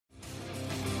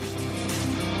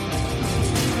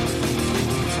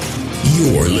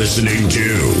You're listening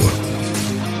to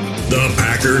the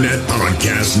Packernet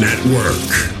Podcast Network.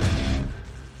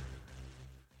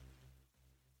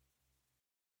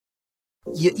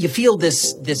 You feel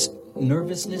this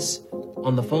nervousness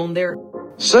on the phone there?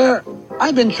 Sir,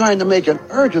 I've been trying to make an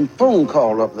urgent phone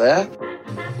call up there.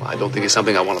 Well, I don't think it's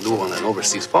something I want to do on an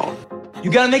overseas phone.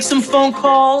 You gotta make some phone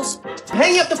calls.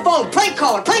 Hang up the phone. Prank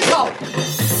caller.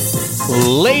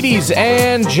 Ladies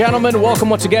and gentlemen, welcome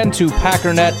once again to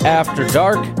Packernet After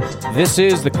Dark. This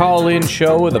is the call-in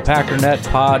show of the Packernet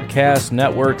Podcast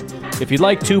Network. If you'd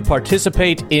like to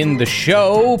participate in the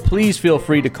show, please feel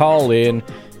free to call in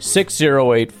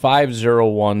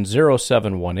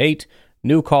 608-501-0718.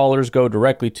 New callers go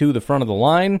directly to the front of the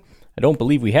line. I don't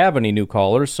believe we have any new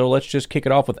callers, so let's just kick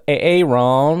it off with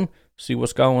Aaron. See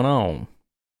what's going on.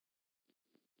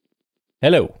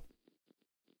 Hello.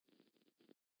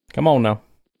 Come on now.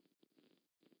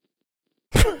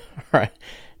 All right.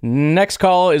 Next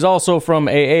call is also from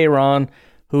Aaron,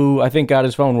 who I think got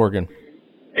his phone working.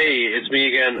 Hey, it's me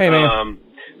again. Hey, man.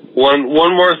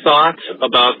 One more thought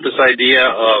about this idea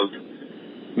of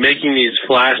making these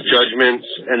flash judgments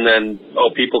and then,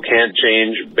 people can't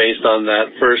change based on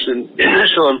that first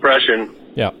initial impression.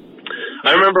 Yeah.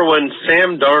 I remember when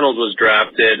Sam Darnold was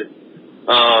drafted,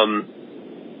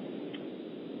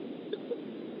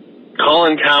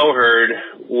 Colin Cowherd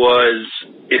was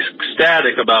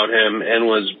ecstatic about him and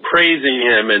was praising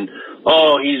him and,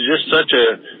 he's just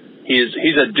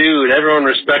he's a dude. Everyone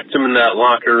respects him in that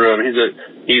locker room.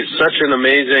 He's such an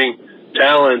amazing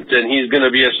talent, and he's going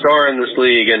to be a star in this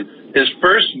league. And his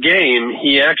first game,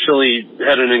 he actually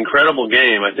had an incredible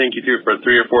game. I think he threw for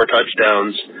 3 or 4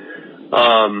 touchdowns.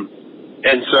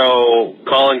 And so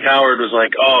Colin Cowherd was like,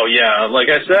 "Oh yeah, like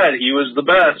I said, he was the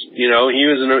best.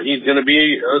 He's going to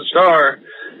be a star."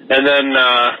 And then,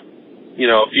 a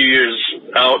few years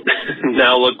out,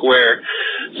 now look where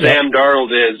Sam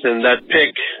Darnold is, and that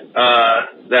pick,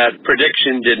 that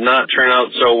prediction did not turn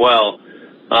out so well.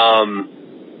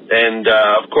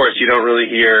 Of course, you don't really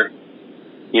hear,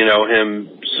 him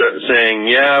saying,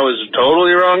 "Yeah, I was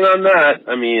totally wrong on that."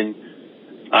 I mean,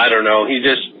 I don't know. He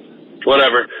just,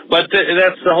 whatever. But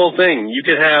that's the whole thing. You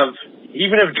could have,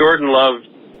 even if Jordan Love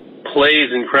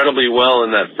plays incredibly well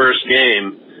in that first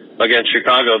game against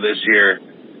Chicago this year,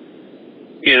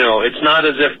 it's not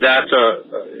as if that's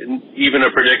even a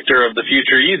predictor of the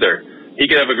future either. He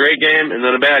could have a great game and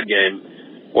then a bad game.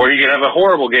 Or he could have a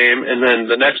horrible game and then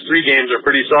the next 3 games are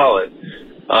pretty solid.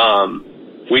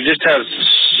 We just have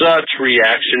such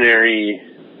reactionary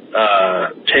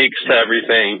takes to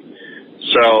everything.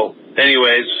 So,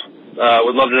 anyways,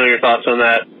 would love to know your thoughts on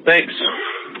that. Thanks.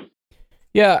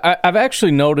 Yeah, I've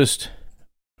actually noticed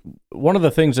one of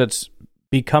the things that's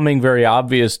becoming very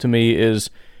obvious to me is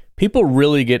people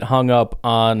really get hung up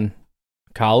on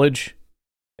college,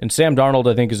 and Sam Darnold,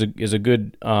 I think, is a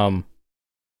good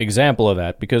example of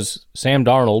that, because Sam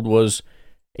Darnold was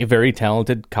a very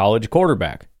talented college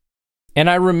quarterback. And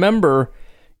I remember,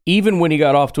 even when he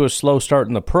got off to a slow start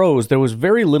in the pros, there was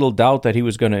very little doubt that he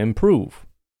was going to improve.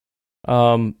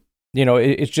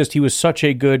 It's just he was such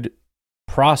a good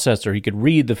processor. He could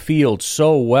read the field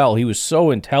so well. He was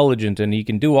so intelligent, and he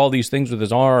can do all these things with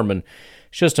his arm, and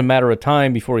it's just a matter of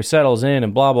time before he settles in,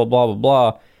 and blah, blah, blah, blah,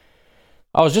 blah.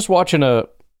 I was just watching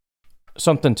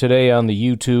something today on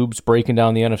the YouTubes breaking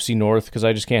down the NFC North, because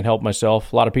I just can't help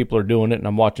myself. A lot of people are doing it, and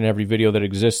I'm watching every video that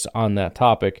exists on that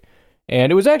topic.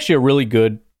 And it was actually a really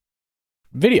good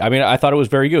video. I mean, I thought it was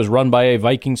very good. It was run by a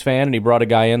Vikings fan, and he brought a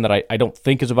guy in that I don't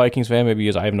think is a Vikings fan. Maybe he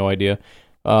is. I have no idea.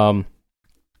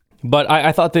 But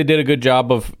I thought they did a good job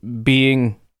of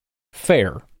being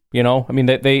fair. I mean,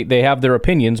 they have their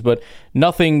opinions, but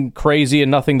nothing crazy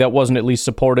and nothing that wasn't at least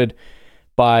supported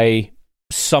by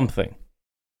something.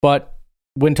 But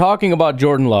when talking about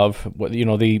Jordan Love,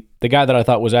 the guy that I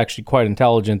thought was actually quite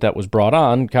intelligent that was brought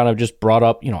on, kind of just brought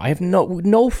up, I have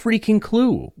no freaking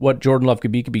clue what Jordan Love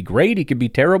could be. He could be great. He could be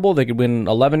terrible. They could win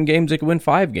 11 games. They could win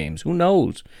 5 games. Who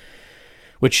knows?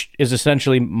 Which is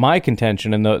essentially my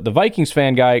contention. And the Vikings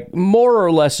fan guy more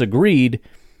or less agreed,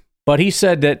 but he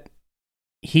said that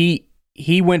he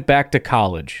went back to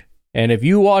college. And if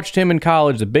you watched him in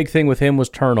college, the big thing with him was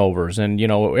turnovers. And,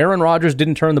 Aaron Rodgers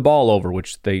didn't turn the ball over,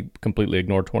 which they completely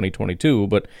ignored 2022,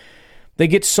 but they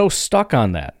get so stuck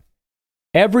on that.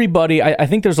 Everybody, I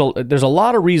think there's a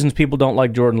lot of reasons people don't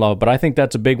like Jordan Love, but I think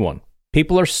that's a big one.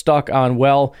 People are stuck on,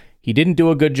 he didn't do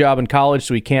a good job in college,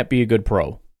 so he can't be a good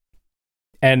pro.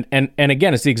 And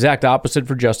again, it's the exact opposite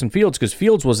for Justin Fields, because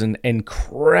Fields was an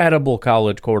incredible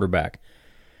college quarterback.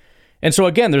 And so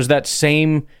again, there's that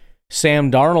same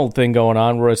Sam Darnold thing going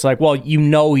on where it's like, well,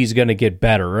 he's going to get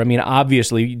better. I mean,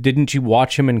 obviously, didn't you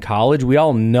watch him in college? We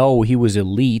all know he was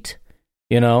elite,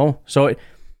 So,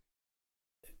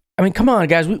 come on,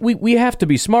 guys. We have to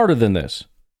be smarter than this.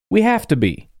 We have to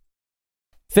be.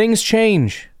 Things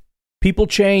change. People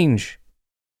change.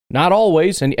 Not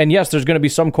always. And yes, there's going to be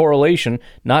some correlation.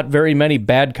 Not very many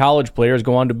bad college players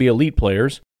go on to be elite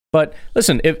players. But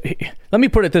listen, let me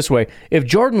put it this way. If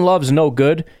Jordan Love's no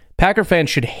good, Packer fans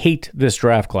should hate this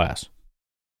draft class.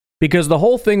 Because the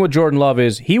whole thing with Jordan Love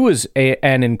is he was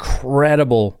an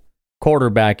incredible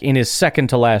quarterback in his second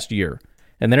to last year.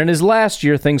 And then in his last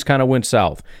year, things kind of went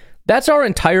south. That's our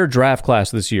entire draft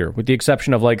class this year, with the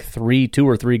exception of like two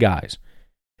or three guys.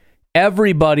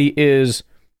 Everybody is,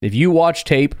 if you watch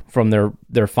tape from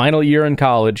their final year in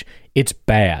college, it's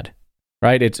bad,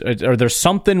 right? Or there's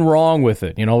something wrong with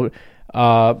it.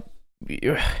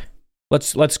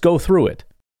 Let's go through it.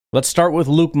 Let's start with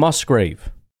Luke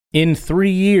Musgrave. In 3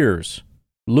 years,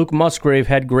 Luke Musgrave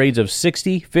had grades of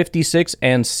 60, 56,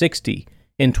 and 60.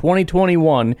 In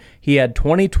 2021, he had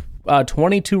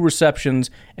 22 receptions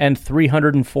and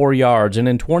 304 yards. And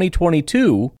in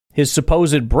 2022, his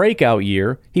supposed breakout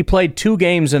year, he played 2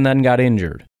 games and then got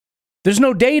injured. There's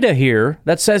no data here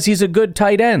that says he's a good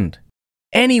tight end.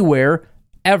 Anywhere,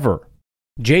 ever.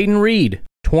 Jaden Reed,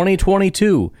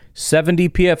 2022, 70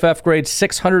 PFF grades,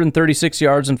 636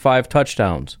 yards and 5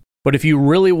 touchdowns. But if you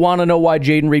really want to know why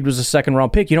Jaden Reed was a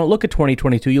second-round pick, you don't look at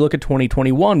 2022, you look at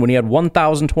 2021 when he had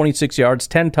 1,026 yards,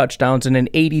 10 touchdowns, and an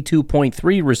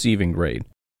 82.3 receiving grade.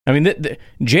 I mean,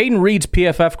 Jaden Reed's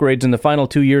PFF grades in the final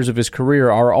 2 years of his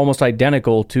career are almost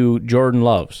identical to Jordan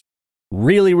Love's.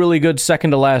 Really, really good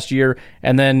second to last year,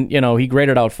 and then, he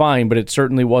graded out fine, but it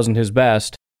certainly wasn't his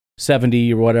best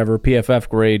 70 or whatever PFF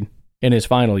grade in his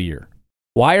final year.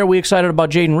 Why are we excited about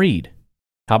Jaden Reed?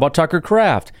 How about Tucker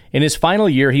Kraft? In his final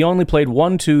year, he only played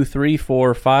 9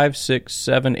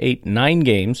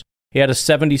 games. He had a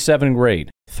 77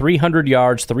 grade, 300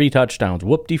 yards, 3 touchdowns.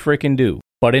 Whoop-de-frickin-do.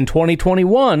 But in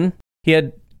 2021, he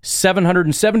had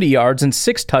 770 yards and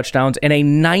 6 touchdowns and a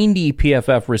 90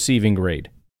 PFF receiving grade.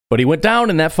 But he went down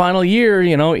in that final year,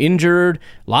 injured,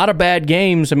 a lot of bad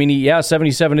games. I mean,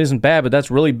 77 isn't bad, but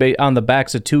that's really on the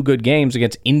backs of 2 good games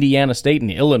against Indiana State and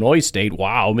Illinois State.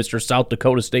 Wow, Mr. South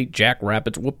Dakota State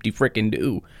Jackrabbits,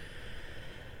 whoop-de-frickin-do.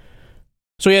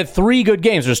 So he had 3 good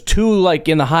games. There's 2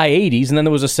 in the high 80s, and then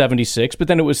there was a 76, but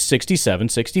then it was 67,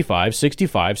 65,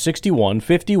 65, 61,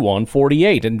 51,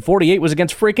 48, and 48 was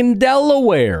against freaking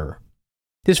Delaware.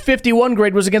 His 51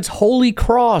 grade was against Holy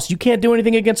Cross. You can't do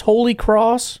anything against Holy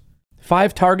Cross.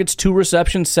 5 targets, 2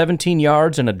 receptions, 17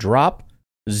 yards, and a drop.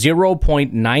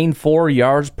 0.94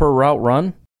 yards per route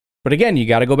run. But again, you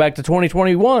got to go back to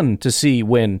 2021 to see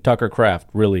when Tucker Kraft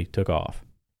really took off.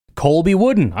 Colby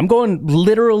Wooden. I'm going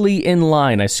literally in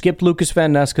line. I skipped Lucas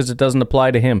Van Ness because it doesn't apply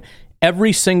to him.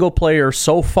 Every single player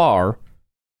so far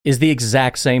is the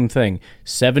exact same thing.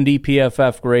 70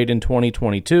 PFF grade in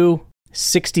 2022.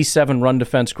 67 run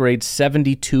defense grade,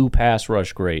 72 pass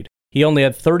rush grade. He only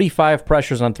had 35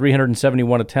 pressures on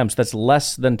 371 attempts. That's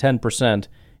less than 10%,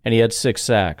 and he had 6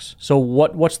 sacks. So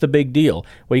what's the big deal?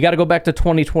 Well, you got to go back to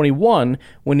 2021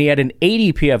 when he had an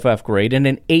 80 PFF grade and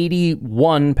an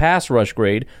 81 pass rush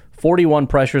grade, 41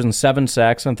 pressures and 7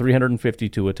 sacks on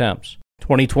 352 attempts.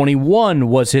 2021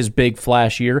 was his big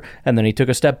flash year, and then he took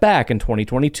a step back in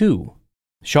 2022.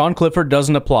 Sean Clifford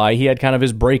doesn't apply. He had kind of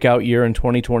his breakout year in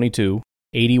 2022.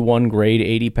 81 grade,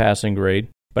 80 passing grade.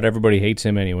 But everybody hates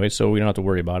him anyway, so we don't have to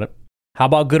worry about it. How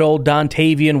about good old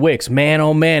Dontavian Wicks? Man,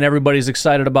 oh man, everybody's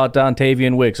excited about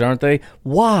Dontavian Wicks, aren't they?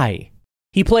 Why?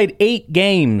 He played 8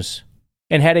 games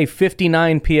and had a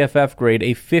 59 PFF grade,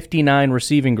 a 59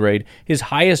 receiving grade. His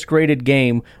highest graded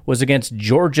game was against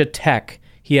Georgia Tech.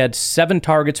 He had 7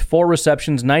 targets, 4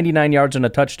 receptions, 99 yards, and a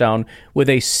touchdown with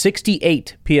a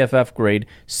 68 PFF grade,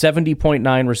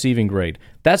 70.9 receiving grade.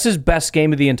 That's his best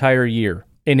game of the entire year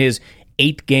in his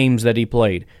 8 games that he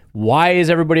played. Why is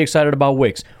everybody excited about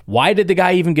Wicks? Why did the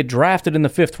guy even get drafted in the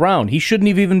 5th round? He shouldn't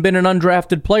have even been an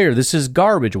undrafted player. This is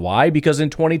garbage. Why? Because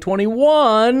in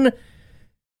 2021,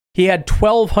 he had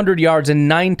 1,200 yards and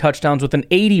 9 touchdowns with an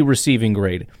 80 receiving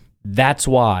grade. That's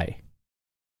why.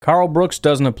 Carl Brooks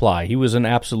doesn't apply. He was an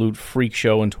absolute freak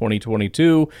show in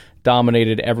 2022,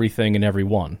 dominated everything and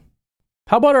everyone.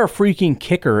 How about our freaking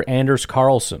kicker, Anders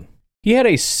Carlson? He had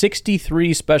a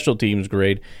 63 special teams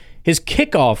grade. His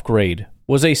kickoff grade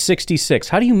was a 66.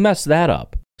 How do you mess that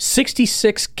up?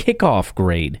 66 kickoff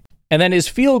grade. And then his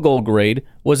field goal grade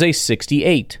was a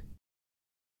 68.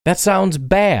 That sounds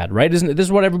bad, right? Isn't it? This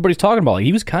is what everybody's talking about. Like,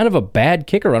 he was kind of a bad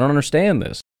kicker. I don't understand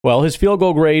this. Well, his field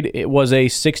goal grade, it was a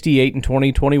 68 in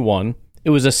 2021, It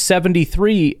was a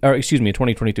 73, or excuse me,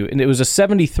 2022. And it was a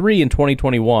 73 in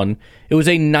 2021. It was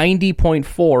a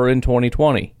 90.4 in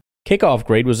 2020. Kickoff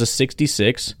grade was a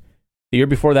 66. The year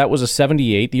before that was a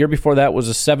 78. The year before that was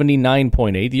a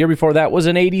 79.8. The year before that was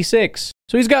an 86.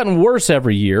 So he's gotten worse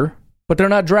every year, but they're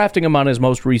not drafting him on his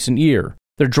most recent year.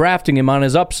 They're drafting him on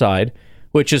his upside,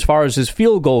 which as far as his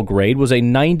field goal grade was a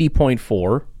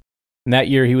 90.4. And that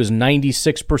year he was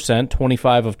 96%,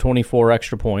 25 of 24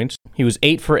 extra points. He was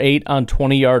 8 for 8 on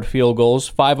 20-yard field goals,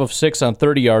 5 of 6 on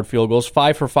 30-yard field goals,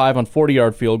 5 for 5 on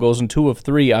 40-yard field goals, and 2 of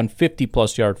 3 on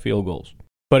 50-plus yard field goals.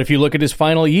 But if you look at his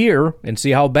final year and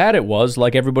see how bad it was,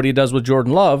 like everybody does with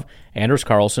Jordan Love, Anders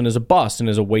Carlson is a bust and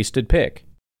is a wasted pick.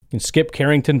 You can skip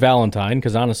Carrington Valentine,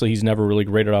 because honestly he's never really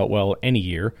graded out well any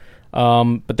year.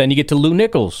 But then you get to Lou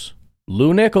Nichols.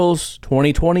 Lou Nichols,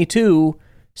 2022,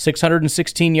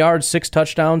 616 yards, 6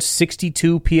 touchdowns,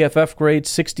 62 PFF grade,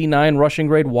 69 rushing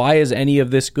grade. Why is any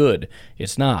of this good?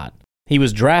 It's not. He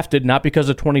was drafted not because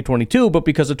of 2022, but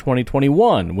because of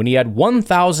 2021, when he had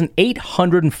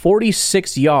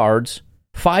 1,846 yards,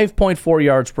 5.4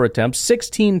 yards per attempt,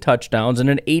 16 touchdowns, and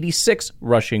an 86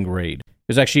 rushing grade. It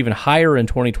was actually even higher in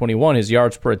 2021. His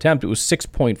yards per attempt, it was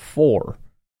 6.4.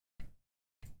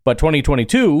 But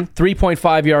 2022,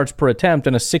 3.5 yards per attempt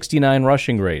and a 69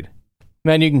 rushing grade.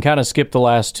 Man, you can kind of skip the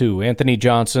last two. Anthony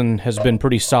Johnson has been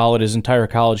pretty solid his entire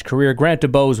college career. Grant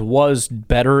DuBose was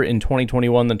better in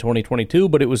 2021 than 2022,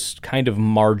 but it was kind of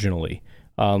marginally.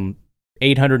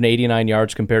 889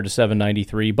 yards compared to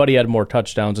 793, but he had more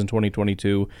touchdowns in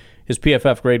 2022. His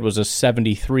PFF grade was a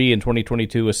 73 in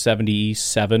 2022, a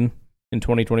 77 in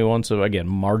 2021. So again,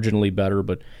 marginally better,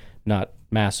 but not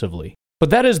massively. But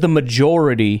that is the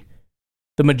majority.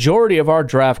 The majority of our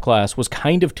draft class was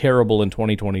kind of terrible in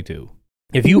 2022.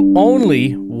 If you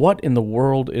only, what in the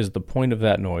world is the point of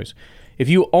that noise? If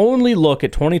you only look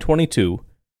at 2022,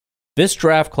 this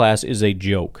draft class is a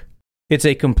joke. It's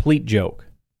a complete joke.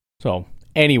 So,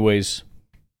 anyways,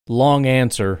 long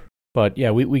answer. But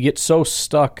yeah, we get so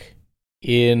stuck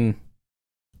in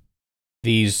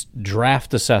these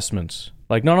draft assessments.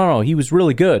 Like, no, he was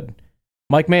really good.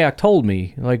 Mike Mayock told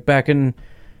me, like back in,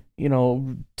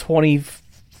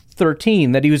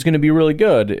 2013, that he was going to be really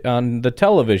good on the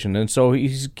television, and so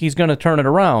he's going to turn it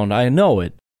around. I know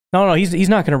it. No, he's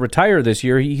not going to retire this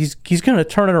year. He's going to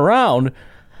turn it around.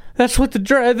 That's what the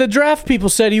draft people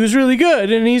said. He was really good,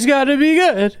 and he's got to be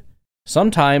good.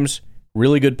 Sometimes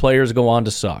really good players go on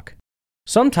to suck.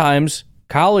 Sometimes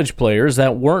college players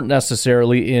that weren't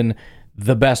necessarily in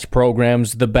the best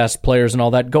programs, the best players and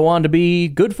all that, go on to be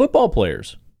good football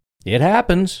players. It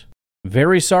happens.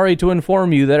 Very sorry to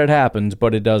inform you that it happens,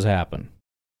 but it does happen.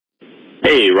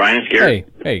 Hey, Ryan, it's Gary.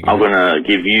 Hey, Gary. I'm going to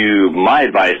give you my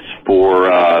advice for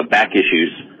back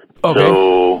issues. Okay.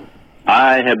 So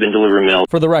I have been delivering mail.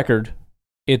 For the record,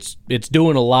 it's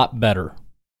doing a lot better.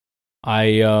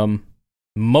 I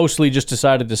mostly just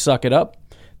decided to suck it up.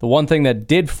 The one thing that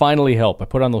did finally help, I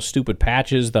put on those stupid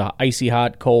patches, the icy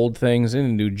hot cold things,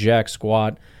 didn't do jack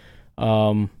squat.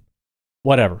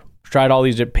 Whatever. Tried all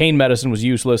these. Pain medicine was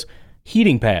useless.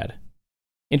 Heating pad.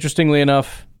 Interestingly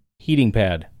enough, heating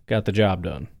pad got the job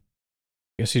done.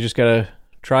 Guess you just gotta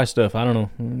try stuff. I don't know.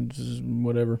 Just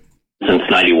whatever. Since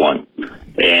 91.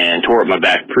 And tore up my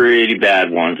back pretty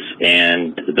bad once.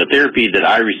 And the therapy that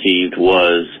I received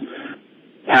was,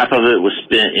 half of it was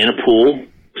spent in a pool,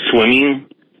 swimming,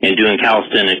 and doing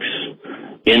calisthenics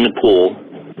in the pool,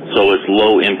 so it's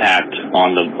low impact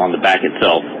on the back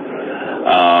itself.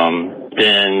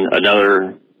 Then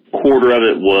another quarter of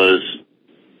it was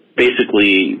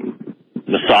basically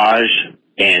massage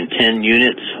and 10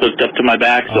 units hooked up to my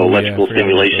back, so electrical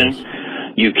stimulation.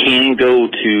 You can go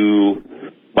to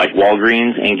like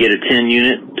Walgreens and get a 10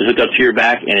 unit to hook up to your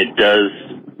back, and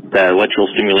that electrical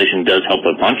stimulation does help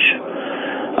a bunch.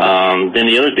 Then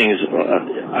the other thing is,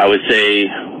 I would say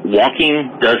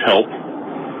walking does help.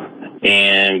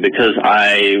 And because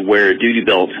I wear a duty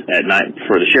belt at night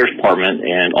for the sheriff's department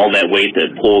and all that weight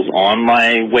that pulls on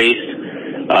my waist,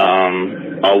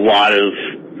 a lot of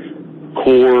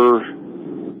core,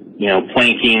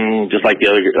 planking, just like the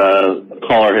other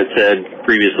caller had said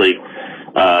previously,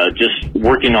 just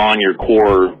working on your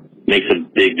core makes a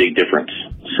big, big difference.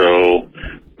 So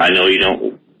I know you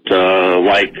don't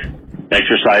like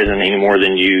exercising any more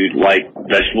than you like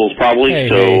vegetables, probably.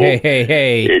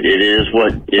 Hey. It is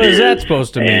what it is. What is that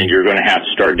supposed to mean? And you're going to have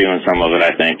to start doing some of it,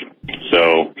 I think.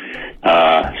 So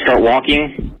start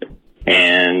walking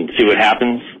and see what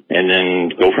happens, and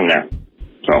then go from there.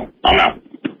 So I'm out.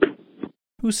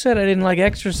 Who said I didn't like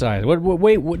exercise?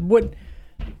 Wait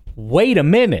a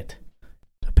minute.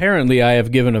 Apparently, I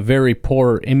have given a very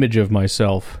poor image of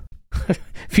myself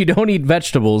If you don't eat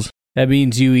vegetables, that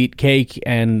means you eat cake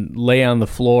and lay on the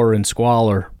floor in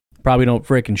squalor. Probably don't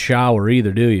frickin' shower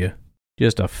either, do you?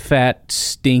 Just a fat,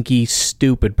 stinky,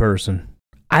 stupid person.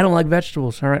 I don't like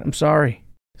vegetables, all right? I'm sorry.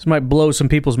 This might blow some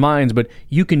people's minds, but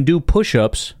you can do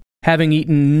push-ups having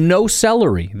eaten no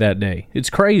celery that day. It's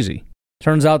crazy.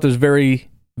 Turns out there's very,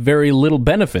 very little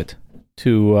benefit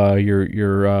to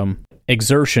your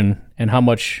exertion and how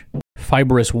much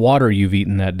fibrous water you've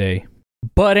eaten that day.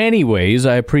 But anyways,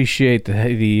 I appreciate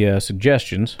the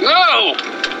suggestions. No,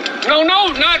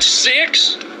 not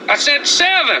 6. I said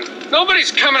 7.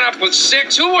 Nobody's coming up with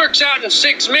 6. Who works out in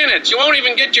 6 minutes? You won't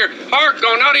even get your heart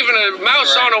going, not even a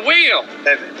mouse on a wheel.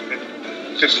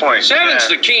 6 points. 7's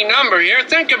the key number here.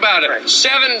 Think about it. Right.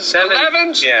 7 7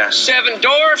 11s? Yeah. 7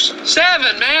 dwarfs?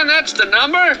 7, man, that's the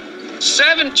number.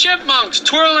 7 chipmunks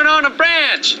twirling on a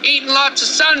branch, eating lots of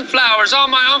sunflowers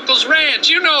on my uncle's ranch.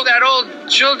 You know that old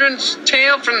children's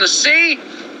tale from the sea?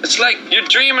 It's like you're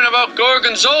dreaming about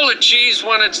gorgonzola cheese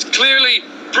when it's clearly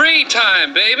brie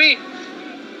time, baby.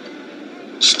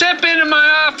 Step into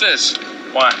my office.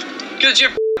 Why? Because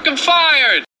you're fucking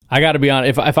fired. I got to be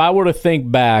honest. If I were to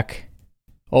think back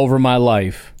over my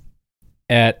life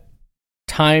at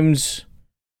times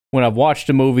when I've watched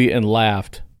a movie and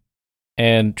laughed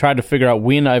and tried to figure out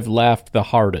when I've laughed the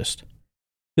hardest,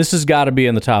 this has got to be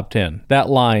in the top 10. That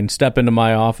line, step into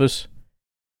my office,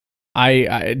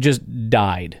 I just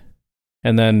died.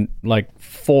 And then, like,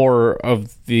 4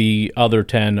 of the other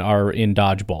 10 are in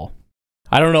Dodgeball.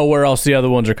 I don't know where else the other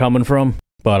ones are coming from,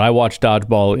 but I watched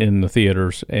Dodgeball in the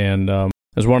theaters, and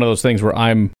it's one of those things where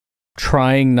I'm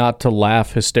trying not to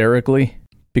laugh hysterically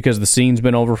because the scene's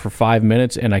been over for 5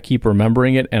 minutes, and I keep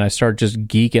remembering it, and I start just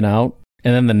geeking out.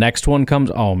 And then the next one comes,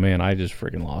 oh, man, I just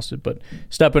freaking lost it. But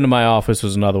Step Into My Office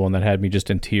was another one that had me just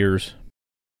in tears.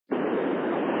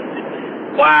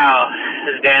 Wow.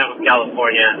 This is Dan from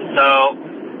California. So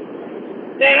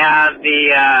they have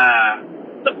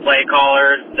the Play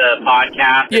Callers, the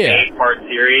podcast, an 8-part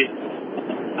series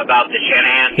about the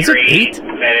Shanahan tree.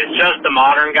 And it's just the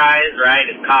modern guys, right?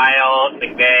 It's Kyle, it's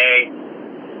McVay,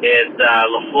 it's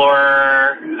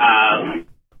LaFleur,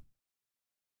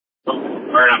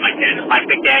 or not McDaniel, Mike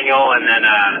McDaniel, and then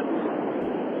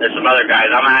there's some other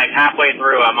guys. I'm like halfway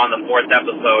through. I'm on the 4th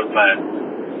episode, but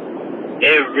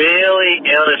it really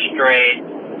illustrates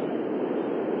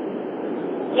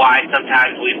why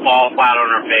sometimes we fall flat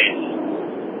on our face.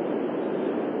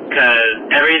 Because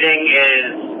everything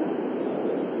is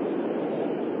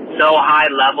so high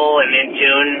level and in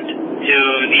tune to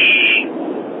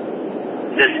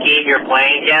the scheme you're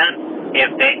playing against.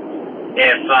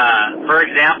 If for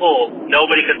example,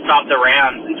 nobody could stop the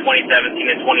Rams in 2017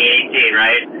 and 2018,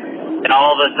 right? And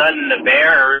all of a sudden the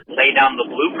Bears lay down the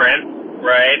blueprint,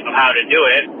 right, of how to do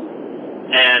it.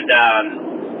 And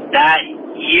that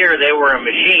year they were a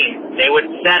machine. They would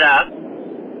set up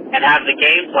and have the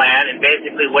game plan, and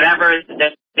basically whatever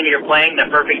you're playing, the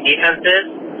perfect defense is,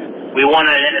 we want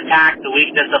to attack the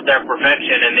weakness of their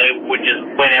perfection, and they would just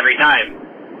win every time.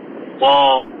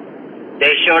 Well,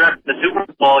 they showed up at the Super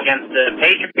Bowl against the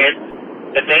Patriots.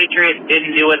 The Patriots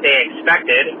didn't do what they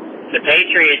expected. The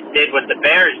Patriots did what the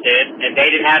Bears did, and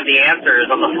they didn't have the answers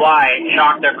on the fly,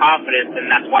 shocked their confidence, and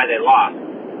that's why they lost.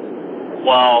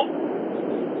 Well,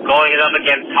 going up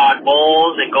against Todd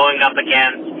Bowles and going up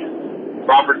against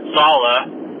Robert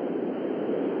Saleh,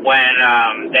 when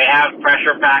they have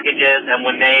pressure packages and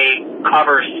when they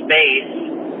cover space,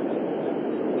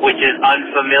 which is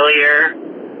unfamiliar,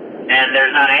 and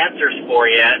there's not answers for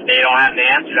you, they don't have the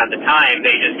answers at the time,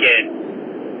 they just get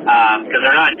because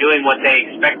they're not doing what they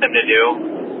expect them to do,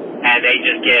 and they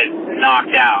just get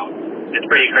knocked out. It's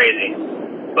pretty crazy.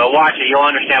 But watch it, you'll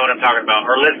understand what I'm talking about,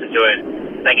 or listen to it.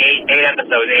 It's like 8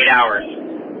 episodes, 8 hours.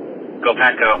 Go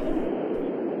Pack Go.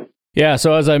 Yeah,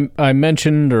 so as I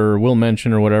mentioned, or will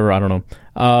mention, or whatever, I don't know,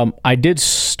 I did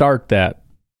start that,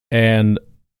 and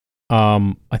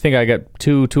I think I got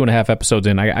 2.5 episodes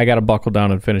in. I got to buckle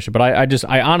down and finish it, but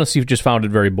I honestly just found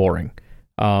it very boring.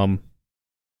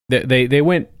 They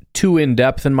went too in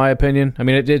depth, in my opinion. I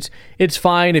mean, it's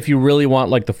fine if you really want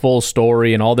like the full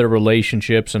story and all their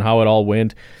relationships and how it all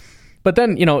went. But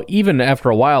then, you know, even after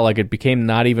a while, like it became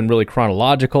not even really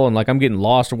chronological, and like I'm getting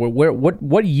lost.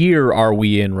 What year are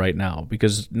we in right now?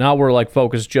 Because now we're like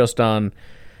focused just on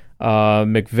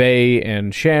McVay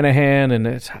and Shanahan, and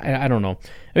I don't know.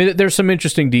 I mean, there's some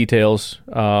interesting details.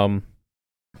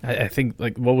 I think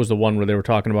like what was the one where they were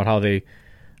talking about how I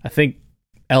think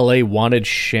LA wanted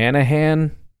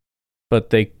Shanahan, but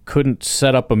they couldn't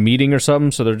set up a meeting or something,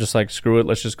 so they're just like, screw it,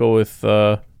 let's just go with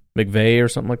McVay or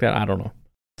something like that. I don't know.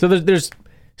 So there's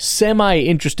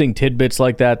semi-interesting tidbits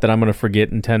like that I'm going to forget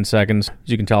in 10 seconds. As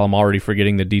you can tell, I'm already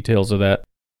forgetting the details of that.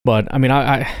 But, I mean,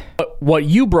 what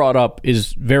you brought up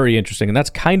is very interesting, and that's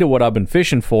kind of what I've been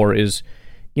fishing for is,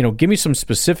 give me some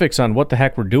specifics on what the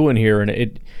heck we're doing here. And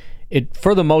it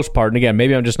for the most part, and again,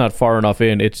 maybe I'm just not far enough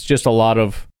in, it's just a lot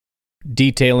of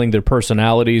detailing their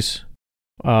personalities,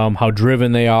 how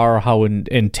driven they are, how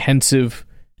intensive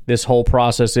this whole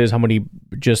process is, how many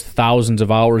just thousands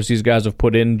of hours these guys have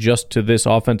put in just to this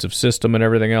offensive system and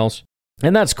everything else.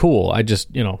 And that's cool. I just,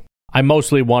 I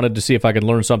mostly wanted to see if I could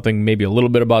learn something, maybe a little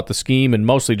bit about the scheme, and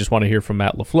mostly just want to hear from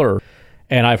Matt LaFleur.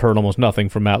 And I've heard almost nothing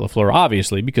from Matt LaFleur,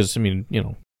 obviously, because,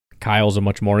 Kyle's a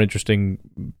much more interesting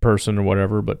person or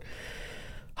whatever, but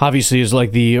obviously is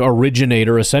like the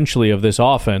originator, essentially, of this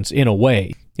offense in a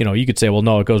way. You could say, well,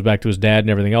 no, it goes back to his dad and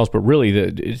everything else, but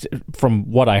really,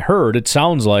 from what I heard, it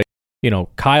sounds like,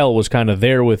 Kyle was kind of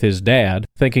there with his dad,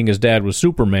 thinking his dad was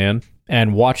Superman,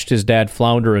 and watched his dad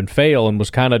flounder and fail, and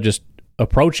was kind of just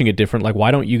approaching it different, like,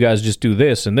 why don't you guys just do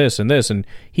this and this and this? And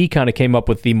he kind of came up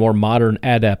with the more modern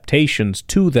adaptations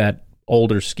to that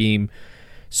older scheme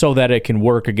so that it can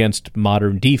work against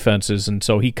modern defenses. And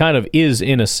so he kind of is,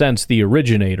 in a sense, the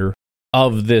originator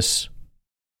of this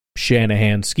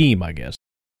Shanahan scheme, I guess,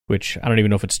 which I don't even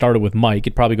know if it started with Mike.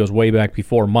 It probably goes way back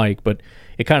before Mike, but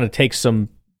it kind of takes some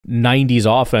 90s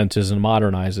offenses and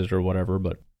modernizes or whatever,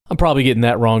 but I'm probably getting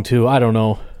that wrong too. I don't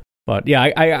know. But yeah,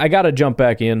 I got to jump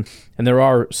back in, and there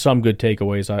are some good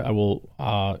takeaways. I will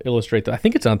illustrate that. I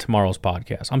think it's on tomorrow's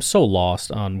podcast. I'm so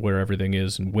lost on where everything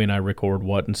is and when I record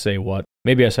what and say what.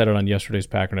 Maybe I said it on yesterday's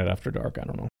Packernet After Dark. I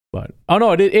don't know. But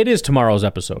no, it is tomorrow's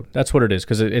episode. That's what it is,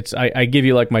 because I give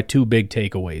you like my two big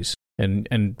takeaways.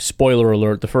 And spoiler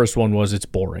alert, the first one was it's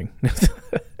boring.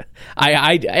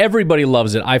 Everybody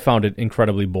loves it. I found it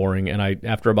incredibly boring, and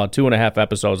after about 2.5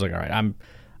 episodes, like, all right,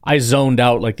 I zoned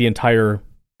out like the entire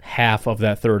half of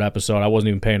that third episode. I wasn't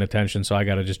even paying attention, so I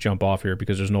got to just jump off here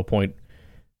because there's no point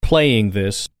playing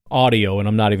this audio, and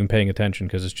I'm not even paying attention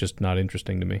because it's just not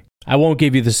interesting to me. I won't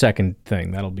give you the second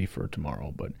thing. That'll be for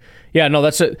tomorrow. But yeah, no,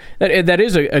 that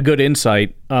is a good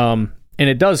insight, and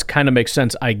it does kind of make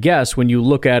sense, I guess, when you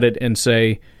look at it and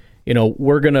say,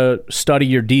 we're going to study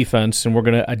your defense and we're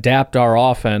going to adapt our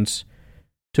offense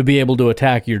to be able to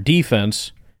attack your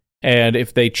defense. And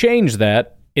if they change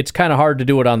that, it's kind of hard to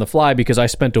do it on the fly because I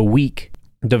spent a week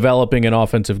developing an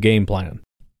offensive game plan.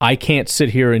 I can't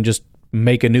sit here and just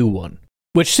make a new one,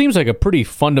 which seems like a pretty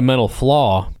fundamental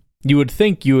flaw. You would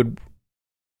think you would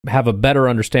have a better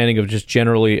understanding of just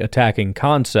generally attacking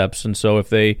concepts, and so if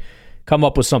they come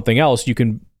up with something else, you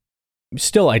can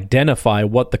still identify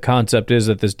what the concept is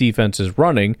that this defense is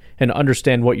running and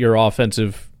understand what your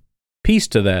offensive piece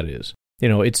to that is.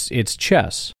 It's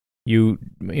chess. You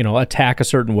attack a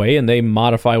certain way, and they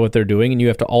modify what they're doing, and you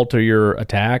have to alter your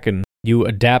attack, and you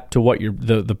adapt to what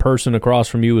the person across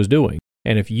from you is doing.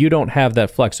 And if you don't have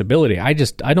that flexibility, I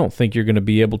don't think you're going to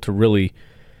be able to really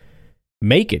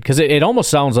make it, because it almost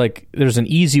sounds like there's an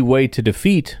easy way to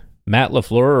defeat Matt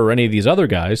LaFleur or any of these other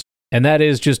guys, and that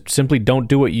is just simply don't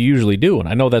do what you usually do. And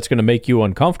I know that's going to make you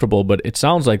uncomfortable, but it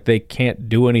sounds like they can't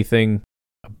do anything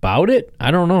about it. I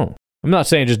don't know. I'm not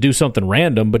saying just do something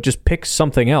random, but just pick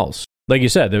something else. Like you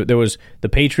said, there was the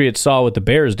Patriots saw what the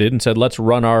Bears did and said, let's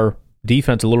run our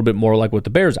defense a little bit more like what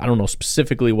the Bears. I don't know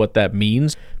specifically what that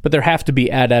means, but there have to be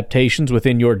adaptations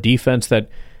within your defense that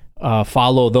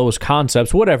follow those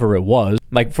concepts, whatever it was.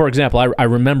 Like, for example, I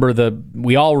remember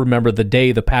we all remember the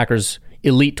day the Packers'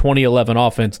 elite 2011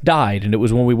 offense died, and it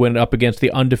was when we went up against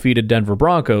the undefeated Denver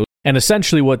Broncos. And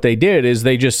essentially what they did is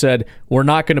they just said, we're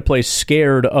not going to play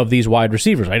scared of these wide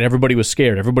receivers, right? Everybody was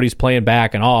scared. Everybody's playing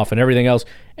back and off and everything else.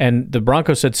 And the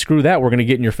Broncos said, screw that. We're going to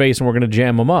get in your face and we're going to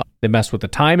jam them up. They messed with the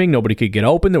timing. Nobody could get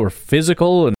open. They were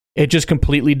physical. And it just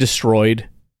completely destroyed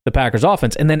the Packers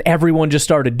offense. And then everyone just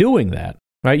started doing that,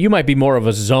 right? You might be more of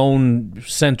a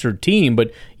zone-centered team,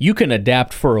 but you can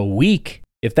adapt for a week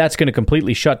if that's going to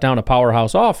completely shut down a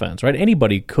powerhouse offense, right?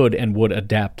 Anybody could and would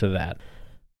adapt to that.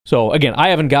 So again, I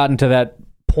haven't gotten to that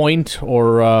point,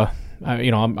 or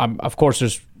I'm of course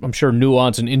there's I'm sure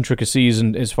nuance and intricacies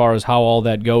and as far as how all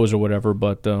that goes or whatever.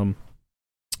 But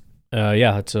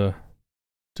yeah, it's a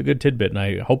good tidbit, and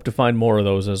I hope to find more of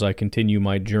those as I continue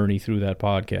my journey through that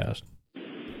podcast.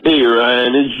 Hey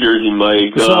Ryan, it's Jersey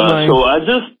Mike. So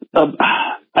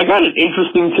I got an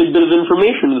interesting tidbit of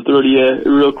information to throw to you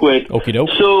real quick. Okie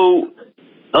doke. So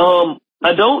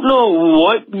I don't know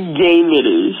what game it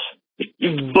is.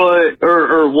 But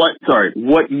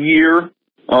what year,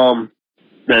 and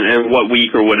what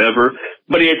week or whatever.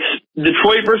 But it's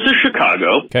Detroit versus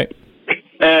Chicago. Okay.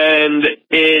 And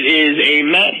it is a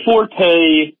Matt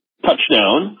Forte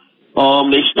touchdown.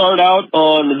 They start out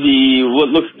on what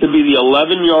looks to be the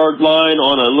 11-yard line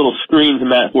on a little screen to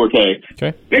Matt Forte.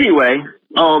 Okay. Anyway,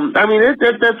 I mean,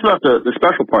 that's not the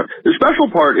special part. The special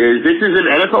part is this is an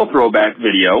NFL throwback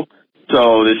video.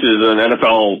 So this is an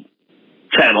NFL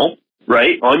channel,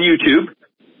 right, on YouTube.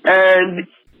 And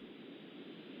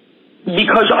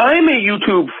because I'm a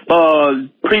YouTube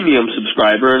premium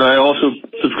subscriber, and I also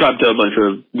subscribe to a bunch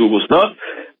of Google stuff,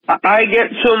 I get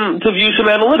to view some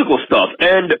analytical stuff.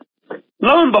 And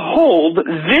lo and behold,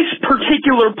 this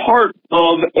particular part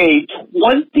of a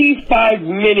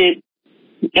 25-minute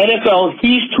NFL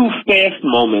he's too fast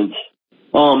moment,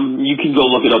 you can go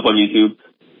look it up on YouTube.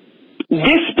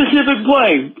 This specific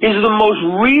play is the most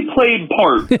replayed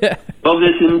part of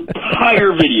this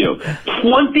entire video.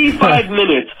 25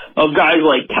 minutes of guys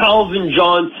like Calvin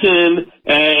Johnson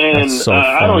and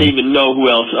I don't even know who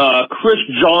else. Chris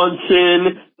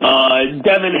Johnson,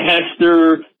 Devin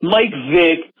Hester, Mike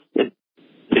Vick.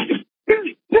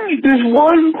 There's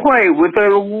one play with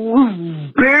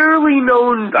a barely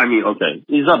known, I mean, okay,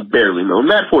 he's not barely known.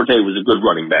 Matt Forte was a good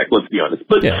running back, let's be honest.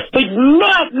 But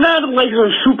not like a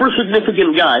super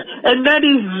significant guy. And that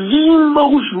is the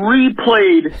most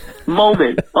replayed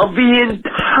moment of the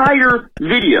entire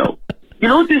video. You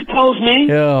know what this tells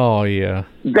me? Oh, yeah.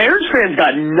 Bears fans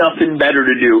got nothing better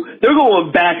to do. They're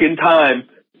going back in time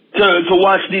to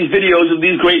watch these videos of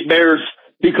these great Bears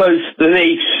because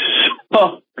they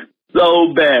suck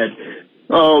so bad.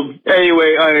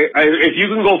 Anyway, if you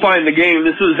can go find the game,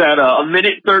 this was at a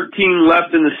minute 13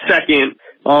 left in the second,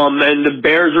 and the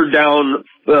Bears are down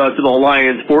to the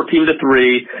Lions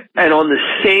 14-3. And on the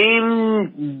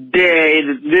same day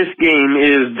that this game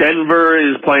is, Denver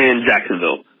is playing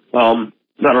Jacksonville. I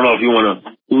don't know if you want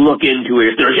to look into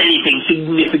it, if there's anything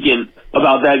significant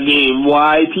about that game,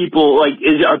 why people,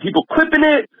 are people clipping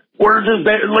it, or does,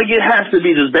 it has to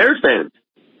be just Bears fans.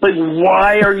 Like,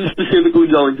 why are you specifically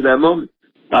going to that moment?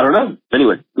 I don't know.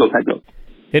 Anyway, go Pack, go.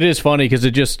 It is funny because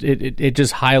it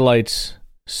just highlights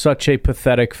such a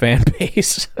pathetic fan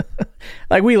base.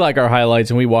 Like, we like our highlights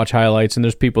and we watch highlights, and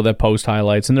there's people that post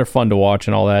highlights and they're fun to watch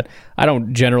and all that. I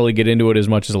don't generally get into it as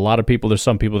much as a lot of people. There's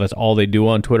some people that's all they do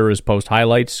on Twitter is post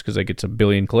highlights because they get a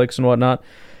billion clicks and whatnot.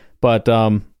 But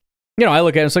I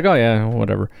look at it, it's like, oh yeah,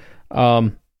 whatever.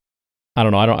 I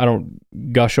don't know. I don't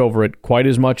gush over it quite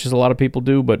as much as a lot of people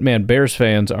do, but man, Bears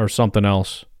fans are something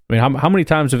else. I mean, how many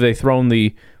times have they thrown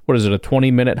a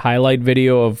 20-minute highlight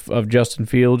video of Justin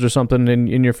Fields or something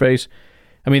in your face?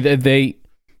 I mean,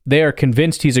 they are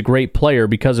convinced he's a great player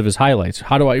because of his highlights.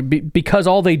 Because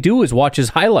all they do is watch his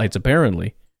highlights,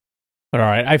 apparently. But all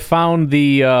right, I found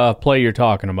the play you're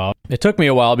talking about. It took me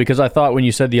a while because I thought when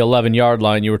you said the 11-yard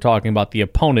line, you were talking about the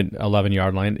opponent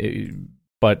 11-yard line.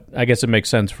 But I guess it makes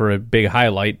sense for a big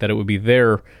highlight that it would be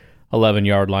their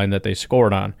 11-yard line that they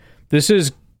scored on. This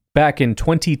is back in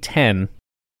 2010.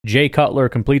 Jay Cutler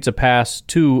completes a pass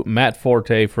to Matt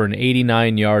Forte for an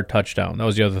 89-yard touchdown. That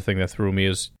was the other thing that threw me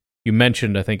is you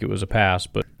mentioned I think it was a pass,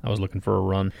 but I was looking for a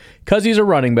run. Because he's a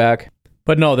running back.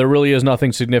 But no, there really is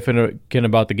nothing significant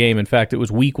about the game. In fact, it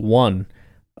was week 1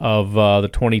 of the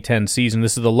 2010 season.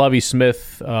 This is the Lovie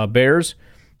Smith Bears.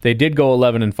 They did go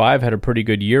 11-5, had a pretty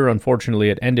good year.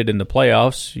 Unfortunately, it ended in the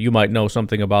playoffs. You might know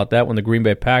something about that when the Green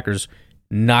Bay Packers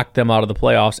knocked them out of the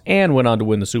playoffs and went on to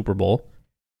win the Super Bowl.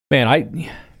 Man,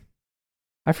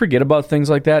 I forget about things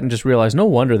like that and just realize no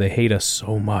wonder they hate us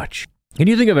so much. Can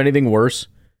you think of anything worse?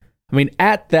 I mean,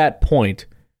 at that point,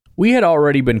 we had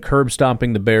already been curb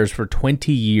stomping the Bears for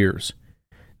 20 years.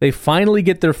 They finally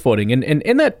get their footing. And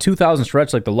in that 2000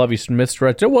 stretch, like the Lovie Smith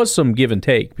stretch, there was some give and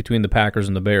take between the Packers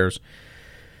and the Bears.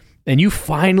 And you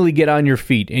finally get on your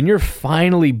feet, and you're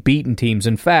finally beating teams.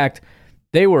 In fact,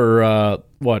 they were,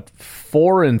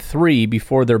 4-3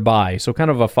 before their bye, so kind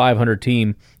of a 500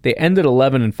 team. They ended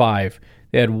 11-5.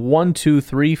 They had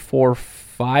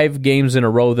 5 games in a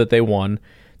row that they won.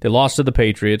 They lost to the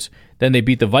Patriots. Then they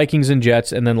beat the Vikings and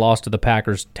Jets, and then lost to the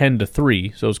Packers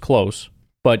 10-3, so it was close.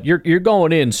 But you're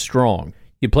going in strong.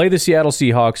 You play the Seattle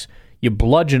Seahawks. You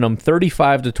bludgeon them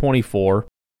 35-24.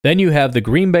 Then you have the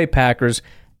Green Bay Packers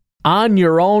on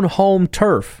your own home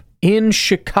turf in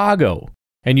Chicago,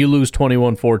 and you lose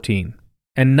 21-14.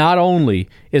 And not only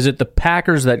is it the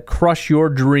Packers that crush your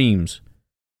dreams,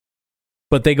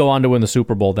 but they go on to win the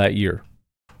Super Bowl that year.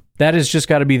 That has just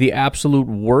got to be the absolute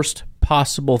worst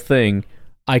possible thing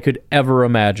I could ever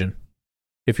imagine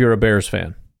if you're a Bears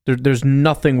fan. There's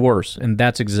nothing worse, and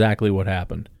that's exactly what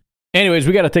happened. Anyways,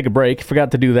 we got to take a break. Forgot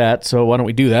to do that, so why don't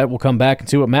we do that? We'll come back and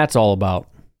see what Matt's all about.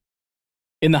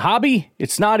 In the hobby,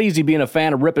 it's not easy being a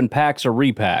fan of ripping packs or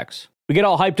repacks. We get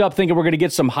all hyped up thinking we're going to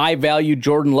get some high-value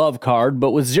Jordan Love card,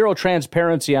 but with zero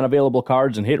transparency on available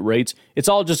cards and hit rates, it's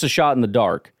all just a shot in the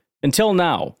dark. Until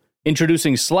now,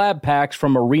 introducing slab packs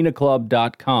from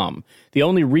arenaclub.com, the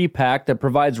only repack that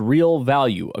provides real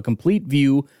value, a complete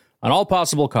view on all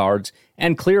possible cards,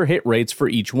 and clear hit rates for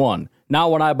each one. Now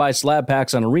when I buy slab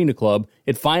packs on Arena Club,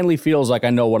 it finally feels like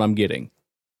I know what I'm getting.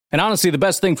 And honestly, the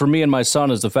best thing for me and my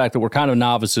son is the fact that we're kind of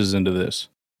novices into this.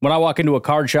 When I walk into a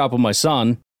card shop with my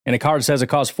son, and a card says it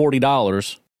costs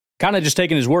 $40, kind of just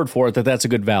taking his word for it that that's a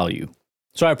good value.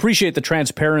 So I appreciate the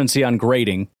transparency on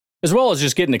grading, as well as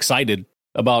just getting excited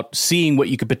about seeing what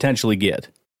you could potentially get.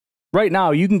 Right now,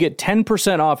 you can get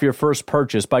 10% off your first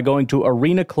purchase by going to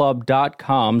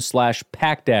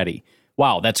arenaclub.com/packdaddy.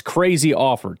 Wow, that's crazy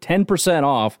offer. 10%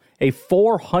 off a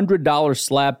 $400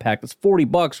 slab pack. That's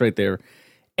 $40 right there.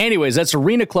 Anyways, that's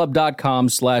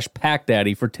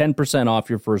arenaclub.com/packdaddy for 10% off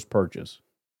your first purchase.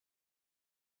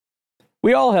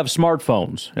 We all have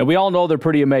smartphones, and we all know they're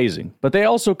pretty amazing, but they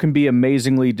also can be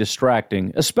amazingly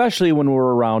distracting, especially when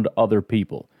we're around other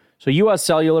people. So US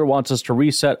Cellular wants us to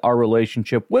reset our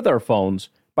relationship with our phones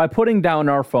by putting down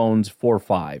our phones for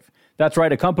 $5. That's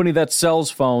right, a company that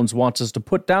sells phones wants us to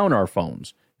put down our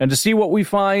phones. And to see what we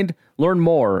find, learn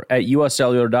more at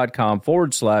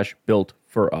uscellular.com/built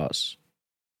for us.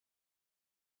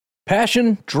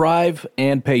 Passion, drive,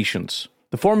 and patience.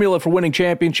 The formula for winning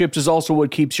championships is also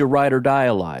what keeps your ride or die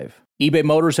alive. eBay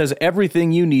Motors has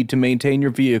everything you need to maintain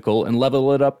your vehicle and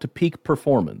level it up to peak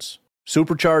performance.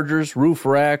 Superchargers, roof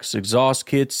racks, exhaust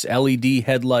kits, LED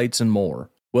headlights, and more.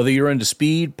 Whether you're into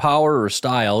speed, power, or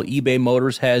style, eBay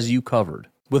Motors has you covered.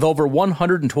 With over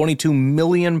 122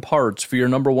 million parts for your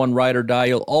number one ride or die,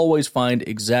 you'll always find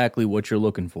exactly what you're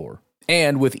looking for.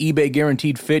 And with eBay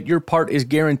Guaranteed Fit, your part is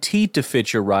guaranteed to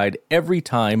fit your ride every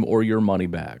time or your money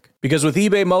back. Because with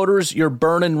eBay Motors, you're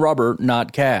burning rubber,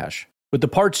 not cash. With the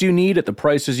parts you need at the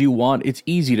prices you want, it's